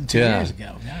only less than 2 years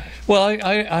ago. Gosh. Well,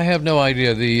 I have no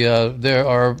idea. There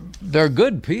are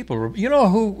good people. You know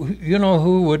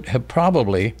who would have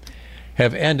probably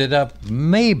have ended up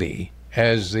maybe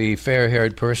as the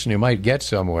fair-haired person who might get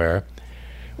somewhere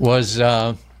was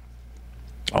for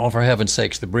heaven's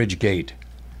sakes, the Bridgegate.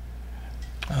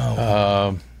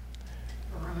 Oh.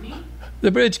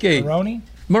 The Bridgegate.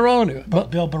 Maroney?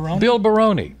 Bill Baroni. Bill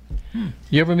Baroni.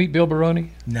 You ever meet Bill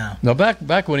Baroni? No. No,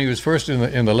 back when he was first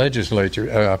in the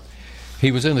legislature,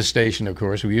 he was in the station, of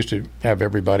course. We used to have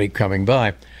everybody coming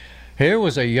by. Here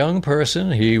was a young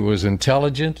person. He was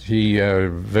intelligent. He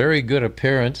had very good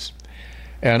appearance.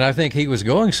 And I think he was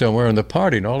going somewhere in the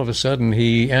party, and all of a sudden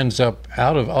he ends up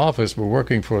out of office for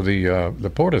working for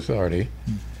the Port Authority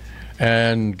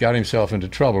and got himself into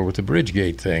trouble with the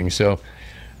Bridgegate thing. So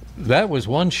that was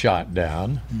one shot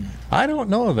down. I don't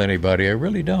know of anybody, I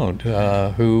really don't,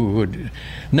 who would.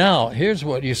 Now, here's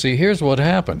what you see. Here's what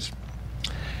happens.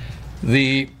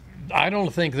 I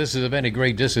don't think this is of any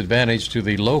great disadvantage to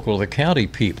the county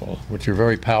people, which are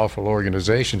very powerful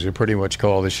organizations who pretty much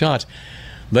call the shots.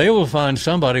 They will find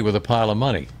somebody with a pile of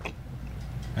money.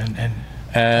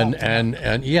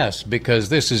 And yes, because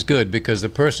this is good, because the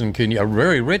person a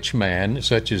very rich man,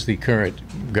 such as the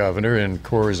current governor and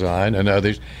Corzine and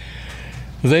others,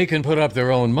 they can put up their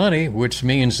own money, which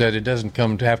means that it doesn't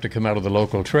have to come out of the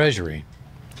local treasury.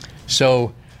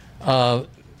 So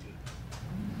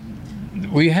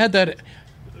we had that.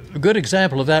 A good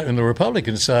example of that in the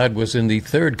Republican side was in the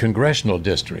 3rd Congressional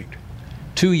District.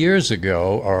 2 years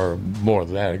ago, or more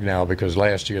than that now, because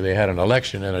last year they had an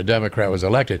election and a Democrat was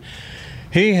elected,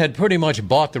 he had pretty much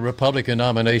bought the Republican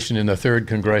nomination in the 3rd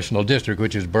Congressional District,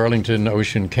 which is Burlington,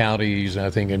 Ocean counties, I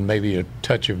think, and maybe a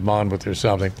touch of Monmouth or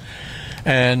something,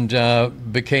 and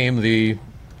became the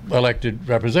elected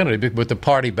representative with the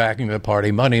party backing the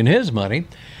party money and his money.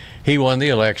 He won the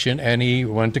election and he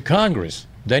went to Congress.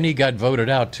 Then he got voted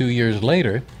out 2 years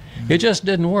later. It just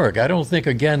didn't work. I don't think,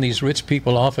 again, these rich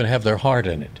people often have their heart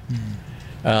in it,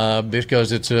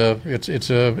 because it's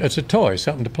a toy,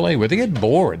 something to play with. They get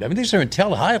bored. I mean, these are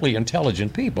highly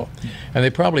intelligent people, and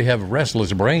they probably have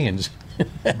restless brains,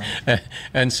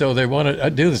 and so they want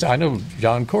to do this. I know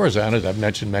John Corzine, as I've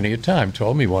mentioned many a time,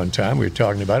 told me one time, we were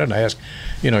talking about it, and I asked,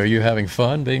 are you having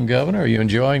fun being governor? Are you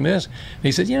enjoying this? And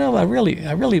he said, I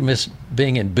really miss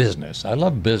being in business. I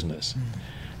love business.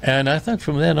 And I think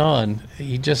from then on,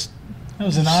 he just. It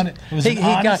was an honest,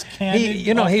 candid.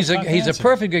 He's a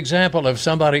perfect example of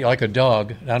somebody like a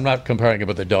dog. I'm not comparing it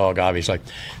with a dog, obviously,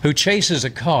 who chases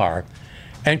a car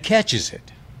and catches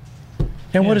it.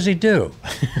 And what does he do?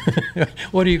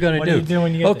 What are you going to do? What do you do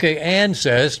when you get Okay, Ann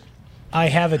says. I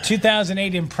have a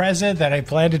 2008 Impreza that I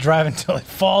plan to drive until it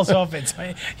falls off its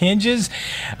hinges.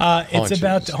 It's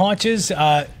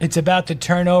about to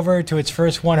turn over to its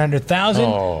first 100,000.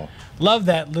 Oh. Love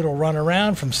that little run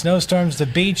around from snowstorms to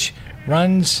beach,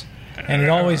 runs, and it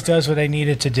always does what I need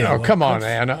it to do. Oh, come on,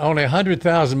 man. Only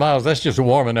 100,000 miles. That's just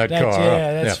warming that car up.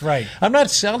 Yeah, that's right. I'm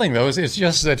not selling those. It's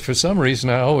just that for some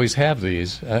reason I always have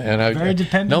these. Very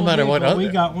dependable. No matter what. We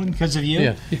got one because of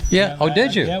you. Yeah. Oh,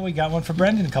 did you? Yeah, we got one for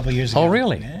Brendan a couple of years ago. Oh,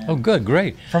 really? Yeah. Oh, good.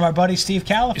 Great. From our buddy Steve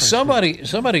Califer.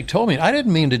 Somebody told me. I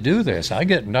didn't mean to do this. I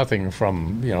get nothing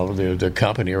from the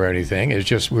company or anything. It's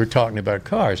just we're talking about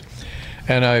cars.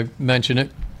 And I mentioned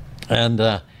it. And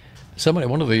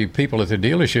one of the people at the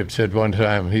dealership said one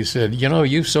time, he said,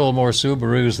 you've sold more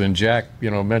Subarus than Jack,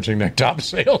 mentioning their top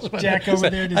salesman. Jack over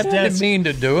there at his I didn't desk. mean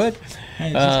to do it.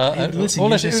 Hey, listen,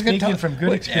 you're just speaking from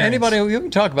good experience. Anybody, you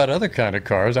can talk about other kind of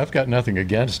cars. I've got nothing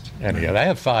against any of it. I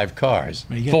have 5 cars.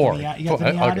 You got Four. You got the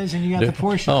Miatas and you got the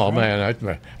Porsche. Oh, right?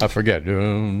 man, I forget.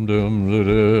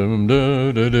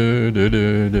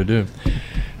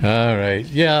 All right.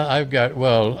 Yeah, I've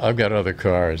got other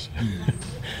cars.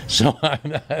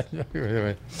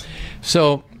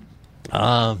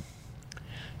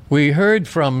 We heard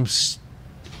from.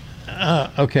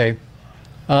 Okay.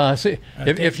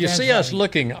 If you see us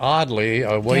looking oddly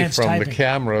away Dan's from typing. the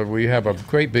camera, we have a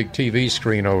great big TV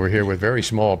screen over here with very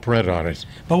small print on it.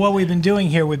 But what we've been doing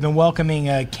here, we've been welcoming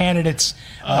candidates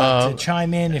to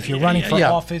chime in. If you're running for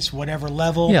office, whatever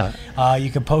level,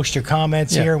 you can post your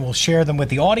comments here, and we'll share them with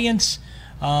the audience.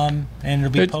 And it'll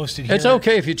be posted here. It's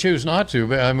okay if you choose not to,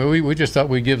 but I mean, we just thought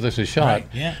we'd give this a shot. Right,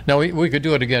 yeah. Now, we could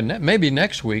do it again. Maybe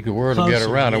next week, the word will get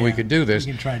around, and we could do this.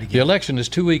 We can try to the election is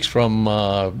 2 weeks from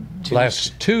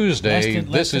last Tuesday.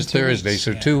 Less This is than 2 Thursday, weeks,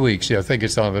 so 2 weeks. Yeah, I think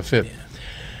it's on the 5th. Yeah.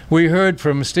 We heard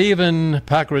from Stephen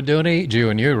Pacraduni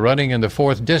Jr., running in the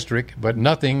 4th District, but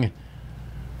nothing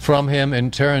from him in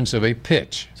terms of a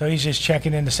pitch. So he's just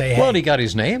checking in to say, hey. Well, he got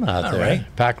his name out there. Right.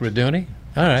 Pacraduni.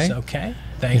 All right. It's okay.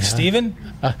 Thanks, Stephen.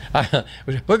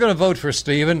 We're going to vote for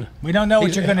Stephen. We don't know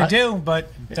what you're going to do,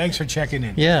 but thanks for checking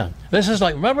in. Yeah, this is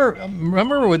like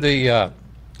remember with the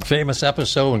famous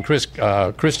episode when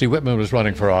Christy Whitman was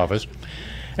running for office,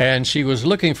 and she was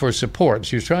looking for support.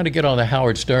 She was trying to get on the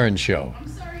Howard Stern show,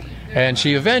 and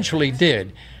she eventually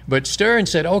did. But Stern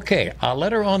said, "Okay, I'll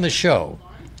let her on the show,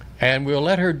 and we'll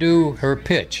let her do her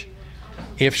pitch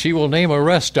if she will name a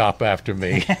rest stop after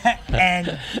me."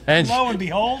 and lo and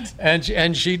behold,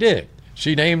 and she did.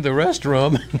 She named the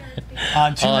restroom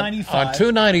on 295. On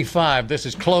 295. This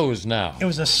is closed now. It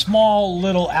was a small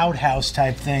little outhouse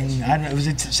type thing. I don't know. Was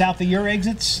it south of your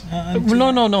exits? No.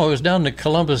 It was down to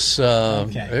Columbus.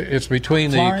 It's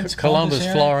between Florence, the Columbus,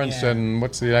 area? Florence, and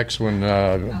what's the next one?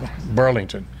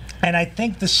 Burlington. And I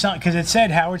think the sign, because it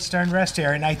said Howard Stern Rest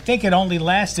Area, and I think it only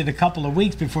lasted a couple of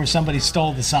weeks before somebody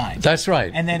stole the sign. That's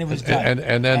right. And then it was done.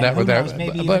 And then that was that.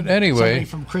 Maybe but anyway, somebody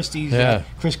from Christie's,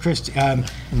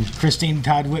 Christine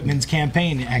Todd Whitman's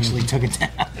campaign actually took it down.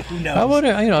 Who knows? But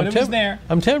it was there.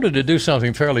 I'm tempted to do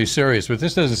something fairly serious, but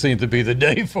this doesn't seem to be the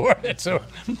day for it. So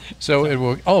it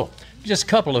will. Oh, just a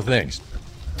couple of things.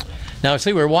 Now,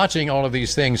 see, we're watching all of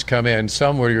these things come in.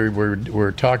 Some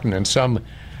we're talking, and some.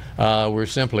 We're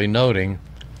simply noting,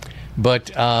 but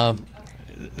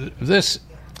this.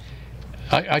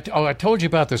 I told you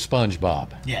about the SpongeBob.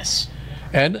 Yes.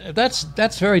 And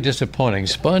that's very disappointing.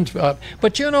 SpongeBob,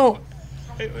 but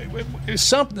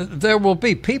there will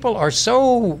be people are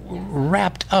so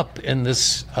wrapped up in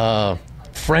this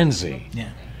frenzy.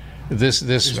 Yeah. This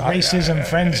racism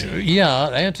frenzy.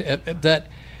 That.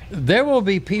 There will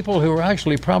be people who are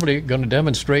actually probably going to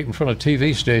demonstrate in front of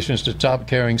TV stations to stop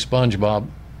carrying SpongeBob.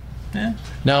 Yeah.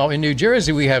 Now, in New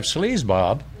Jersey, we have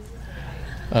Sleazebob,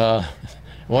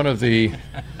 one of the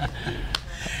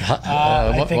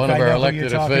one of our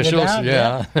elected officials.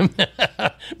 Yeah.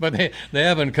 But they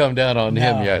haven't come down on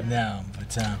him yet. No,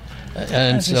 but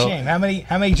and that's a shame. How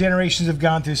many generations have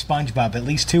gone through SpongeBob? At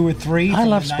least 2 or 3. I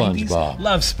love the 90s? SpongeBob.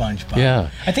 Love SpongeBob. Yeah.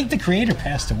 I think the creator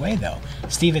passed away though.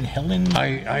 Stephen Hillen.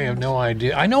 I have no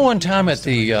idea. I know one time at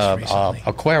the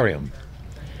aquarium.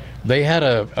 They had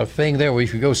a thing there where you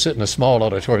could go sit in a small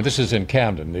auditorium. This is in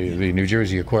Camden, the New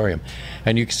Jersey Aquarium.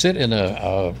 And you could sit in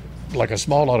a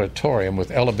small auditorium with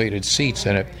elevated seats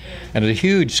in it and a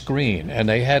huge screen. And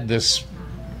they had this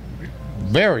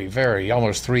very, very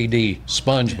almost 3D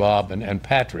SpongeBob and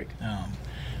Patrick.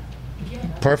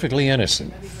 Perfectly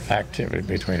innocent activity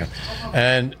between them.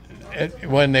 And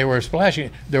when they were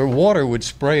splashing, their water would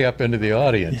spray up into the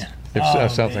audience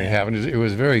if something happened. It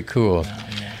was very cool.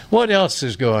 What else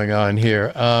is going on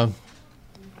here?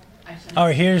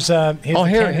 Here's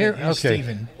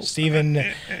okay. Stephen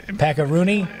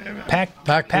Pacraduni.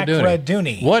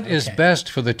 Pacraduni. What is best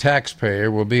for the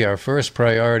taxpayer will be our first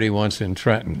priority once in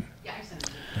Trenton.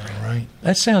 Right.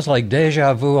 That sounds like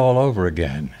deja vu all over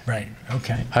again. Right.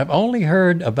 Okay. I've only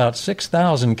heard about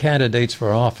 6,000 candidates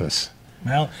for office.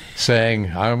 Well,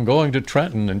 saying, I'm going to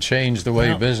Trenton and change the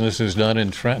way business is done in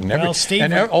Trenton. Steve,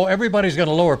 everybody's going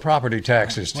to lower property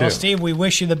taxes, too. Well, Steve, we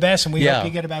wish you the best, and we hope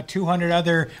you get about 200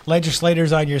 other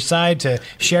legislators on your side to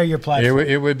share your platform.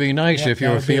 It would be nice if you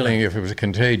were feeling if it was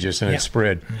contagious and it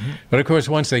spread. Mm-hmm. But, of course,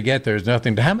 once they get there, there's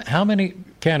nothing. How many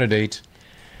candidates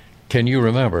can you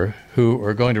remember who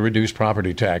are going to reduce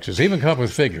property taxes? Even come up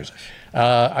with figures.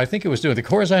 I think it was during the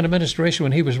Corzine administration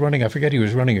when he was running. I forget who he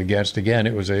was running against. Again,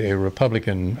 it was a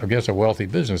Republican, I guess a wealthy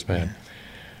businessman.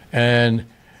 And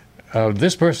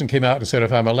this person came out and said,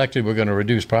 if I'm elected, we're going to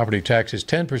reduce property taxes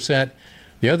 10%.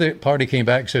 The other party came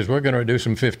back and says, we're going to reduce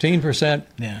them 15%.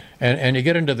 Yeah. And you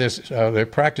get into this, they're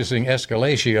practicing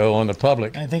escalatio on the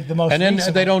public. I think the most And then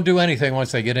recent they one- don't do anything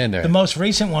once they get in there. The most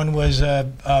recent one was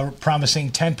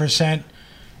promising 10%,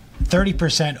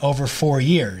 30% over 4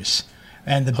 years.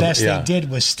 And the best yeah. they did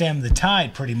was stem the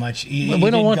tide, pretty much. It We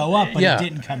didn't don't want, go up, but yeah. it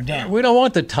didn't come down. We don't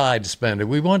want the tide spending.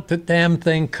 We want the damn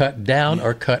thing cut down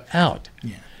or cut out,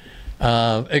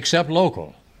 except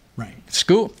local. Right.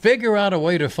 School, figure out a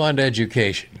way to fund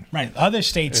education. Right. Other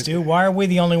states do. Why are we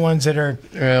the only ones that are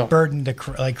burdened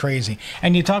like crazy?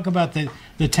 And you talk about the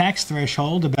tax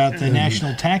threshold, about the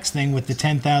national tax thing with the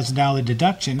 $10,000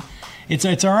 deduction.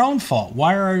 It's our own fault.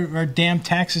 Why are our damn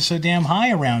taxes so damn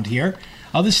high around here?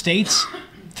 Other states,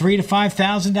 $3,000 to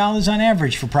 $5,000 on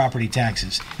average for property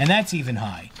taxes, and that's even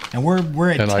high. And we're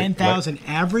at And $10,000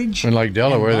 average. And like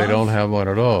Delaware, they above. don't have one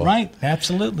at all. Right.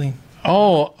 Absolutely.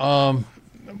 Oh,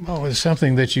 well, it's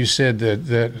something that you said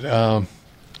it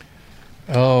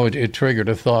triggered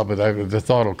a thought, but the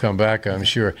thought will come back, I'm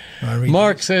sure.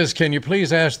 Mark says, can you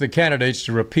please ask the candidates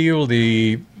to repeal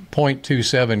the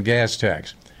 0.27 gas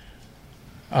tax,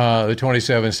 the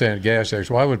 27-cent gas tax?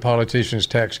 Why would politicians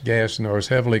tax gas in the most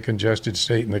heavily congested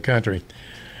state in the country?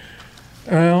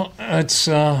 Well, it's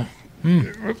let's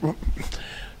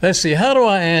see. How do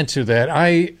I answer that?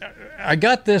 I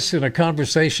got this in a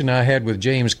conversation I had with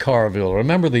James Carville.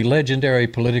 Remember the legendary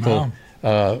political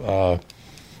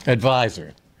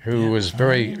advisor who was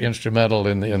very instrumental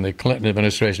in the Clinton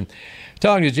administration?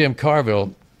 Talking to Jim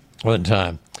Carville one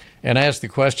time and asked the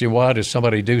question, why does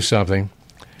somebody do something?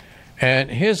 And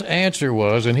his answer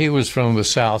was, and he was from the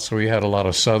South, so he had a lot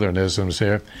of Southernisms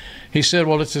here. He said,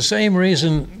 well, it's the same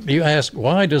reason you ask,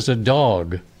 why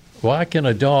can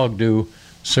a dog do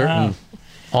certain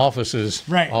offices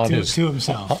on to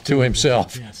himself. To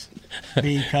himself. Yes.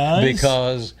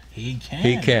 Because he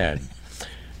can.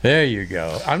 There you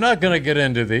go. I'm not going to get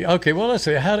into okay, well, let's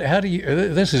say, how do you,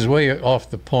 this is way off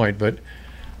the point, but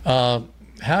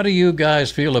how do you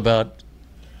guys feel about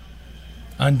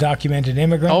undocumented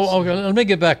immigrants? Oh, okay. Let me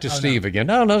get back to Steve again.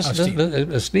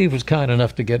 Steve was kind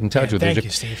enough to get in touch with us. Thank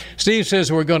you, Steve. Steve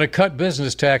says we're going to cut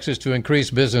business taxes to increase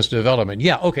business development.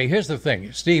 Yeah, okay, here's the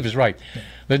thing. Steve is right.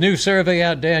 The new survey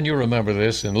out, Dan, you remember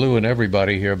this, and Lou and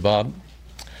everybody here, Bob.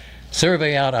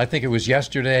 Survey out, I think it was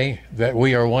yesterday, that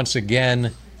we are once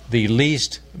again the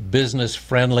least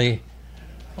business-friendly,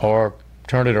 or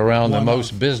turn it around, the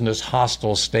most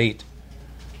business-hostile state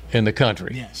in the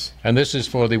country. Yes. And this is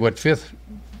for the,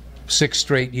 sixth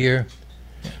straight year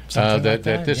that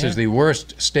this is the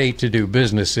worst state to do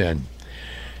business in.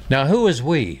 Now, who is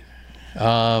we?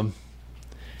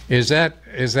 Is that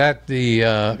the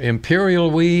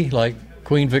imperial we, like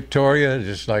Queen Victoria,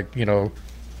 just like,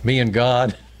 me and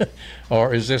God?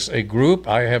 Or is this a group?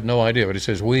 I have no idea, but it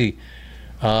says we.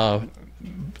 Lots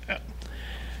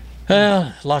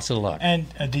of luck. And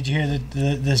did you hear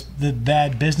the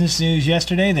bad business news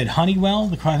yesterday that Honeywell,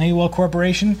 the Honeywell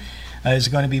Corporation, is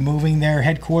going to be moving their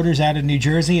headquarters out of New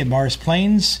Jersey at Morris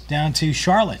Plains down to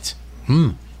Charlotte?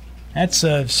 That's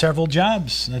several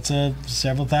jobs. That's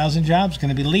several thousand jobs going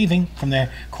to be leaving from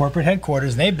their corporate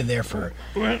headquarters. They've been there for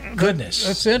goodness.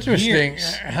 That's interesting.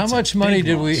 Years. How much money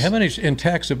how many in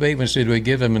tax abatements did we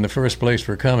give them in the first place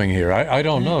for coming here? I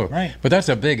don't know. Right. But that's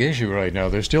a big issue right now.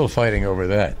 They're still fighting over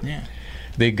that. Yeah.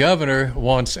 The governor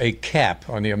wants a cap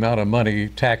on the amount of money,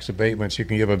 tax abatements you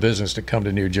can give a business to come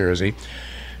to New Jersey.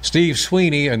 Steve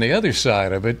Sweeney and the other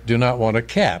side of it do not want a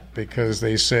cap because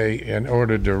they say in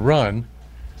order to run,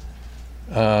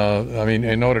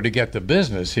 in order to get the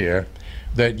business here,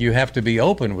 that you have to be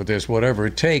open with this, whatever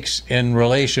it takes, in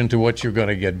relation to what you're going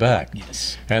to get back.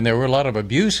 Yes. And there were a lot of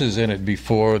abuses in it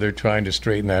before. They're trying to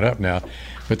straighten that up now.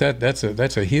 But that's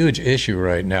a huge issue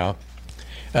right now.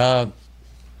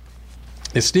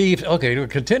 Steve, okay, to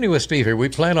continue with Steve here, we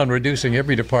plan on reducing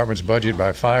every department's budget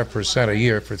by 5% a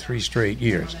year for 3 straight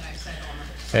years.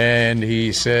 And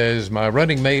he says, my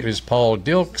running mate is Paul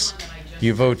Dilks.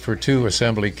 You vote for 2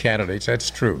 assembly candidates. That's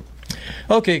true.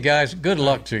 Okay, guys, good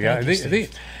luck to you.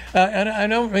 And I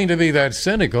don't mean to be that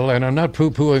cynical, and I'm not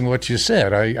poo-pooing what you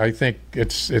said. I think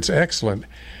it's excellent.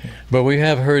 But we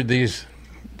have heard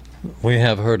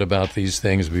about these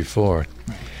things before.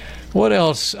 What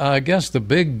else? I guess the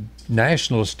big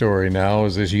national story now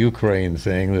is this Ukraine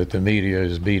thing that the media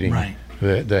is beating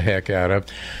the heck out of.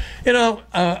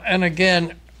 And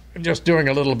again, just doing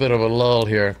a little bit of a lull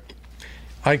here,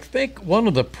 I think one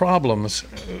of the problems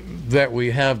that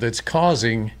we have that's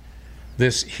causing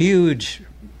this huge,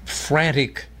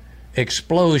 frantic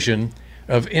explosion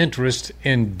of interest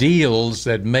in deals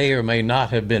that may or may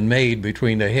not have been made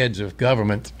between the heads of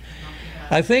government,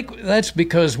 I think that's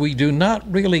because we do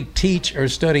not really teach or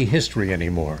study history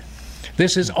anymore.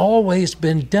 This has always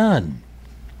been done.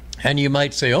 And you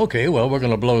might say, okay, well, we're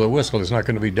going to blow the whistle. It's not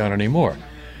going to be done anymore.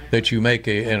 That you make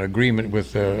an agreement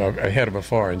with a head of a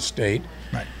foreign state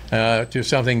to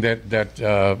something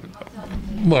that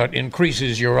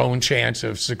increases your own chance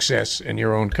of success in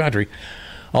your own country.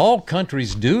 All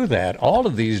countries do that, all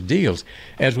of these deals.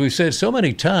 As we've said so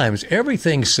many times,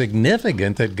 everything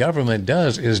significant that government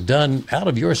does is done out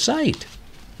of your sight.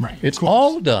 Right. It's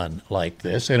all done like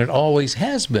this, and it always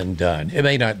has been done. It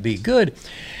may not be good.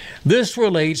 This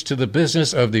relates to the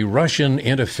business of the Russian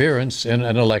interference in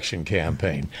an election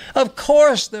campaign. Of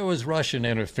course there was Russian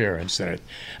interference in it.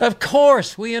 Of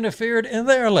course we interfered in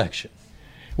their election.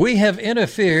 We have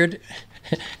interfered,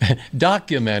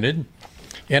 documented,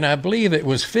 and I believe it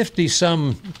was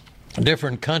 50-some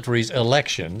different countries'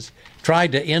 elections,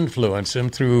 tried to influence them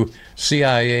through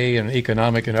CIA and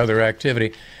economic and other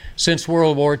activity since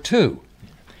World War II.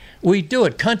 We do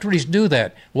it. Countries do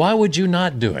that. Why would you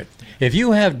not do it? If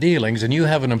you have dealings and you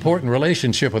have an important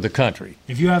relationship with a country,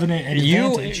 if you have an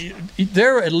advantage,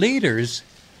 their leaders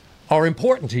are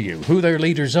important to you, who their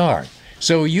leaders are.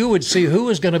 So you would see who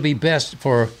is going to be best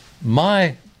for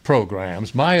my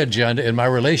programs, my agenda, and my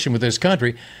relation with this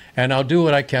country, and I'll do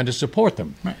what I can to support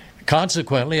them. Right.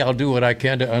 Consequently, I'll do what I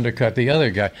can to undercut the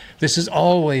other guy. This is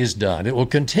always done. It will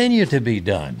continue to be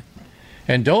done.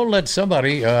 And don't let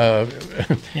somebody in the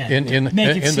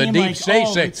deep state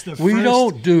say, we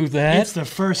don't do that. It's the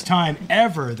first time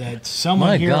ever that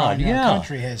someone here in our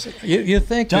country has you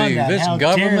think done that. This How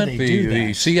government,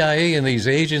 the CIA and these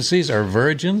agencies are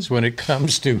virgins when it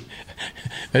comes to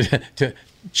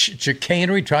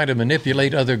chicanery, trying to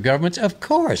manipulate other governments? Of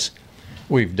course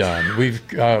we've done. We've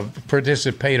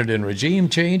participated in regime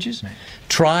changes,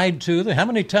 tried to. How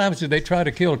many times did they try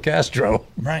to kill Castro?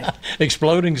 Right.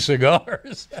 Exploding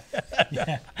cigars.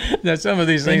 Yeah. Now, some of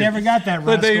these things. They never got that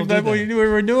rascal, but we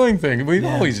were doing things. We've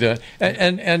always done.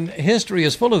 And history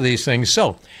is full of these things.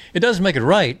 So it doesn't make it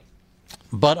right.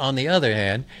 But on the other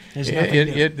hand, it's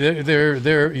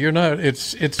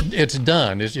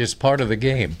done. It's part of the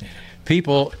game.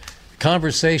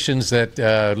 Conversations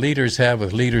that leaders have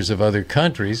with leaders of other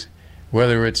countries,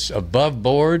 whether it's above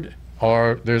board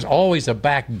or there's always a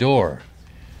back door.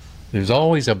 There's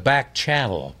always a back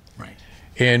channel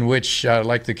in which,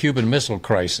 like the Cuban Missile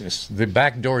Crisis, the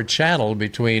backdoor channel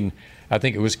between, I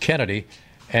think it was Kennedy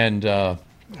and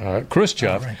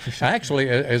Khrushchev. Actually,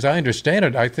 as I understand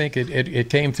it, I think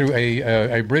it came through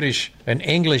an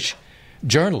English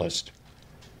journalist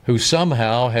who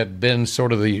somehow had been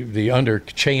sort of the under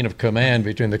chain of command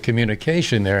between the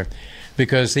communication there,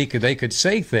 because they could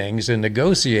say things in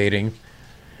negotiating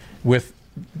with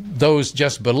those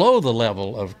just below the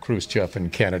level of Khrushchev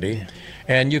and Kennedy,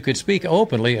 and you could speak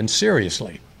openly and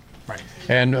seriously. Right.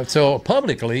 And so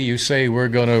publicly you say we're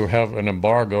going to have an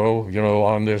embargo,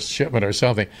 on this shipment or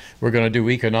something. We're going to do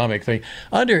economic thing.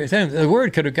 The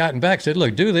word could have gotten back, said,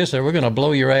 look, do this or we're going to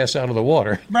blow your ass out of the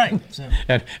water. Right. So,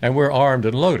 and we're armed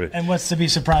and loaded. And what's to be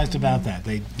surprised about that?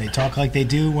 They talk like they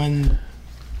do when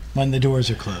the doors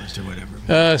are closed or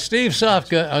whatever. Steve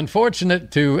Sofka,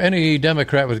 unfortunate to any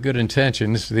Democrat with good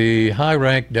intentions, the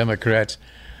high-ranked Democrats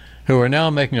who are now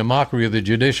making a mockery of the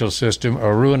judicial system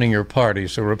are ruining your party.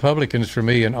 So Republicans for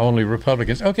me and only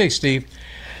Republicans. Okay, Steve,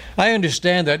 I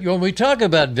understand that. When we talk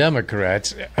about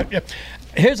Democrats,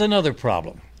 here's another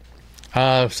problem.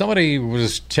 Somebody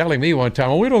was telling me one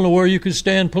time, we don't know where you can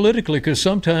stand politically because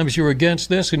sometimes you're against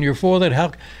this and you're for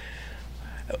that.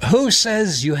 Who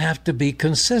says you have to be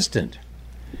consistent?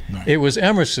 Right. It was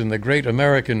Emerson, the great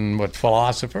American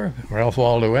philosopher, Ralph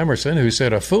Waldo Emerson, who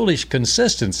said a foolish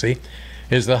consistency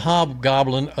is the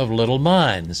hobgoblin of little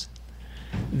minds.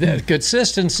 The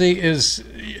consistency is,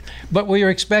 but we are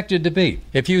expected to be.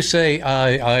 If you say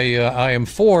I am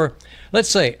for, let's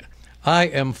say I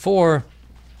am for,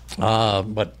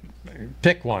 but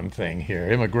pick one thing here,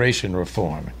 immigration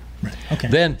reform. Right. Okay.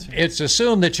 Then it's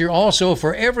assumed that you're also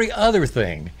for every other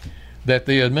thing that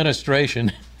the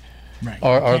administration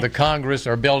or the Congress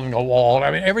are building a wall.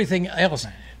 I mean, everything else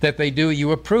that they do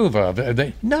you approve of.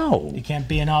 No. You can't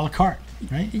be an a la carte.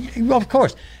 Right? Well, of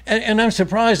course. And I'm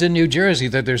surprised in New Jersey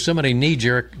that there's so many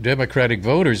knee-jerk Democratic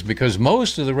voters, because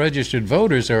most of the registered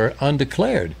voters are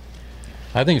undeclared.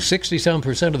 I think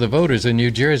 60-some% of the voters in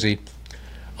New Jersey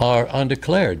are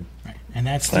undeclared. Right. And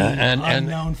that's the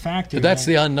unknown factor. That's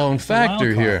the unknown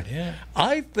factor here. Yeah.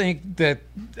 I think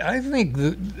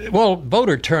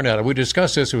voter turnout, we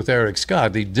discussed this with Eric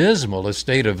Scott, the dismal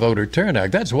state of voter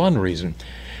turnout. That's one reason.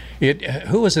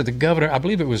 Who was it, the governor? I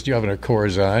believe it was Governor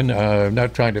Corzine.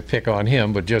 Not trying to pick on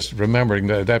him, but just remembering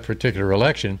that particular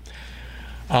election.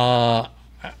 I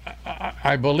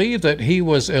believe that he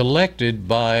was elected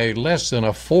by less than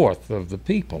a fourth of the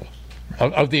people,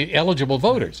 of the eligible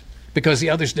voters, because the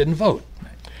others didn't vote.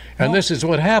 And this is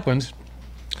what happens.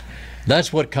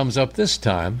 That's what comes up this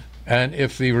time. And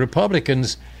if the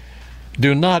Republicans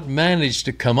do not manage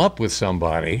to come up with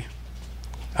somebody,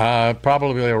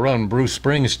 probably they'll run Bruce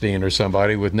Springsteen or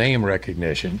somebody with name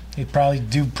recognition. He'd probably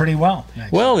do pretty well.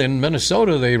 Actually. Well, in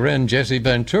Minnesota, they ran Jesse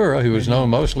Ventura, who was known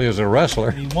mostly as a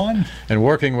wrestler. He won. And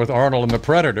working with Arnold and the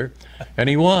Predator, and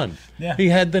he won. Yeah. He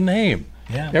had the name.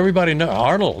 Yeah. Everybody knows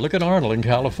Arnold. Look at Arnold in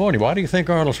California. Why do you think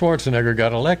Arnold Schwarzenegger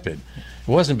got elected? It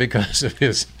wasn't because of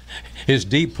his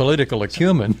deep political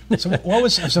acumen. So what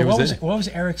was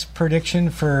Eric's prediction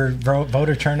for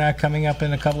voter turnout coming up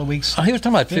in a couple of weeks? He was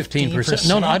talking about 15%.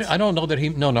 No, I don't know that he.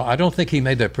 No, I don't think he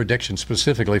made that prediction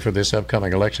specifically for this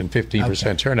upcoming election.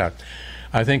 15% turnout.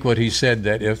 I think what he said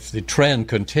that if the trend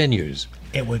continues,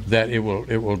 it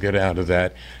will get out of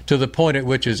that, to the point at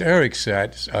which, as Eric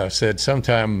said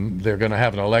sometime they're going to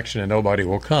have an election and nobody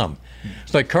will come.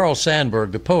 It's like Carl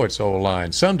Sandburg, the poet's old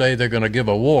line. Someday they're going to give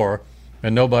a war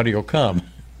and nobody will come.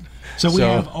 So we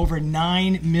have over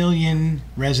 9 million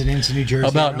residents in New Jersey.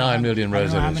 About 9 million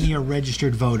residents. I don't know how many are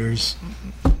registered voters.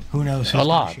 Who knows? A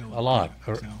lot.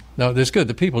 No, that's good.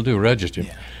 The people do register.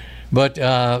 Yeah. But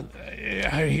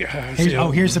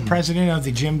here's the president of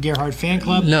the Jim Gerhardt fan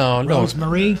club. Rose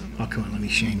Marie. Oh, come on, let me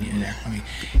shame you there. Let me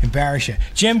embarrass you.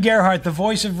 Jim Gerhardt, the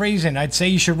voice of reason. I'd say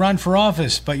you should run for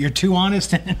office, but you're too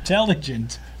honest and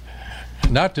intelligent.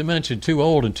 Not to mention too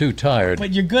old and too tired.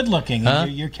 But you're good looking. Huh?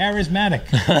 You're charismatic.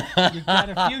 You've got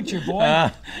a future,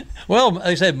 boy. Well,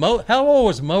 they said, how old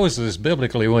was Moses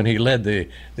biblically when he led the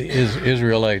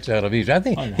Israelites out of Egypt? I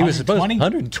think he was supposed to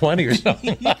 120 or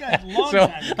something. You got a long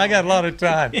time. I got a lot of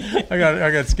time. I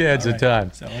got scads of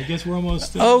time. So I guess we're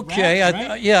almost okay. wrapped,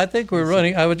 right? I think we're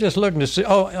running. I was just looking to see.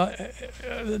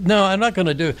 No, I'm not going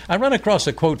to do. I run across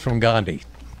a quote from Gandhi,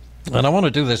 and I want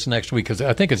to do this next week because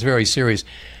I think it's very serious.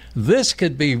 This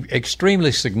could be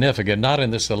extremely significant, not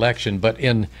in this election, but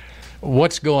in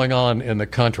what's going on in the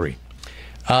country.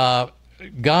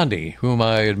 Gandhi, whom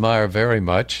I admire very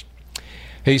much,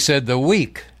 he said, "The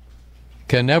weak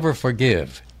can never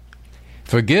forgive.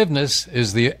 Forgiveness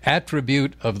is the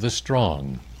attribute of the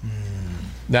strong."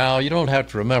 Now, you don't have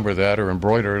to remember that or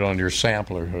embroider it on your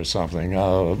sampler or something,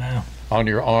 on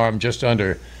your arm just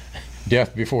under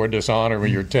death before dishonor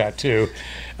with your tattoo.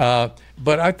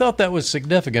 But I thought that was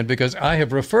significant because I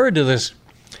have referred to this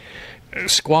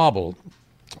squabble,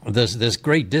 this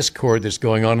great discord that's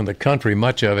going on in the country,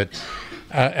 much of it,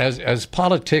 as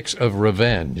politics of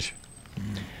revenge.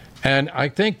 And I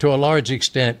think to a large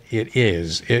extent it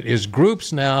is. It is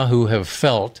groups now who have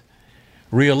felt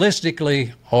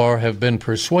realistically or have been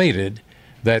persuaded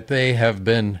that they have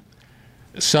been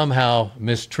somehow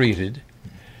mistreated.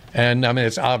 And I mean,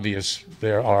 it's obvious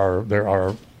there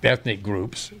are ethnic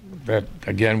groups that,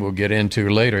 again, we'll get into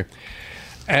later.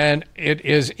 And it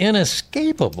is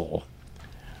inescapable.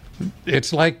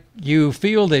 It's like you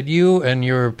feel that you and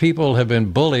your people have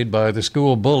been bullied by the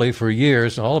school bully for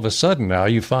years, and all of a sudden now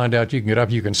you find out you can get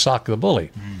up, you can sock the bully.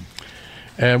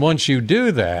 And once you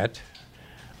do that,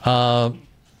 the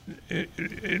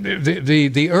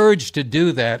urge to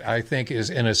do that, I think, is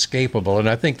inescapable. And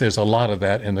I think there's a lot of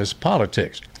that in this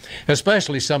politics,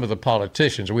 especially some of the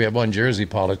politicians. We have one Jersey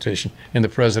politician in the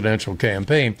presidential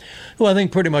campaign who I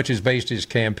think pretty much has based his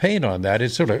campaign on that.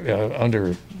 It's sort of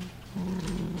under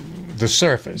the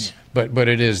surface, but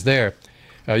it is there.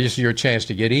 This is your chance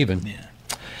to get even.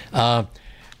 Yeah.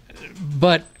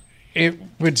 But it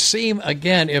would seem,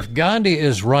 again, if Gandhi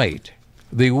is right,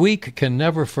 the weak can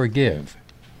never forgive.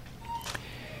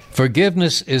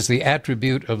 Forgiveness is the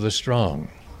attribute of the strong.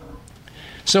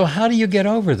 So how do you get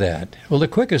over that? Well, the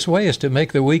quickest way is to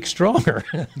make the weak stronger.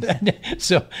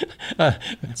 So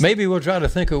maybe we'll try to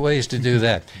think of ways to do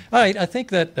that. All right, I think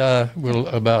that will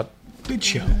about... Good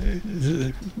show.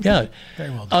 Yeah.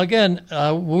 Very well done. Again,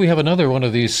 we have another one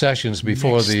of these sessions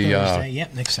before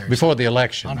next Thursday. Before the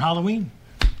election. On Halloween.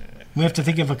 We have to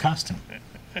think of a costume.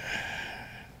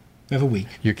 We have a week.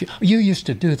 You used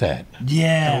to do that.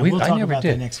 Yeah, we'll talk about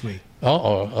that next week.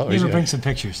 Oh, you ever bring some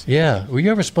pictures? Yeah. Were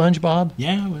you ever SpongeBob?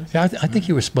 Yeah, I was. Yeah, I think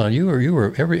you were Sponge. You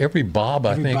were every Bob.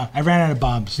 I think. I ran out of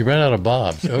Bobs. You ran out of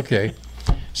Bobs. Okay.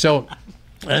 So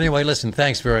Anyway, listen,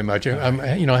 thanks very much. I'm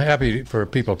happy for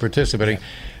people participating.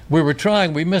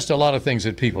 We missed a lot of things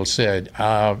that people said,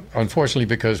 unfortunately,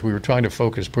 because we were trying to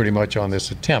focus pretty much on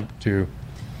this attempt to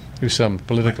do some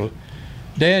political.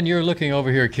 Dan, you're looking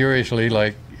over here curiously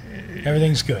like...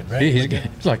 Everything's good, right?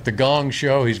 It's like the Gong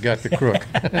Show. He's got the crook.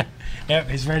 Yep,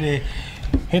 he's ready to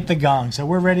hit the gong. So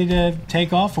we're ready to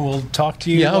take off, and we'll talk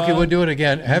to you. Yeah, okay, we'll do it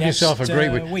again. Have next, yourself a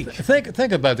great week.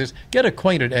 Think about this. Get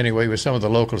acquainted anyway with some of the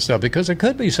local stuff, because it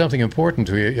could be something important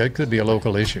to you. It could be a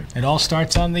local issue. It all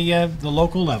starts on the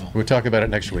local level. We'll talk about it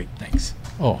next week. Thanks.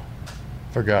 Oh,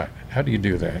 forgot. How do you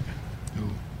do that?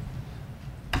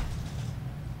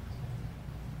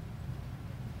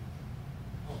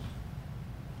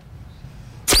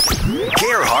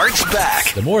 Gerhardt's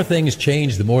back. The more things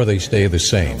change, the more they stay the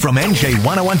same. From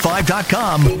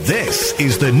NJ1015.com, this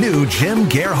is the new Jim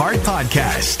Gerhardt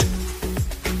Podcast.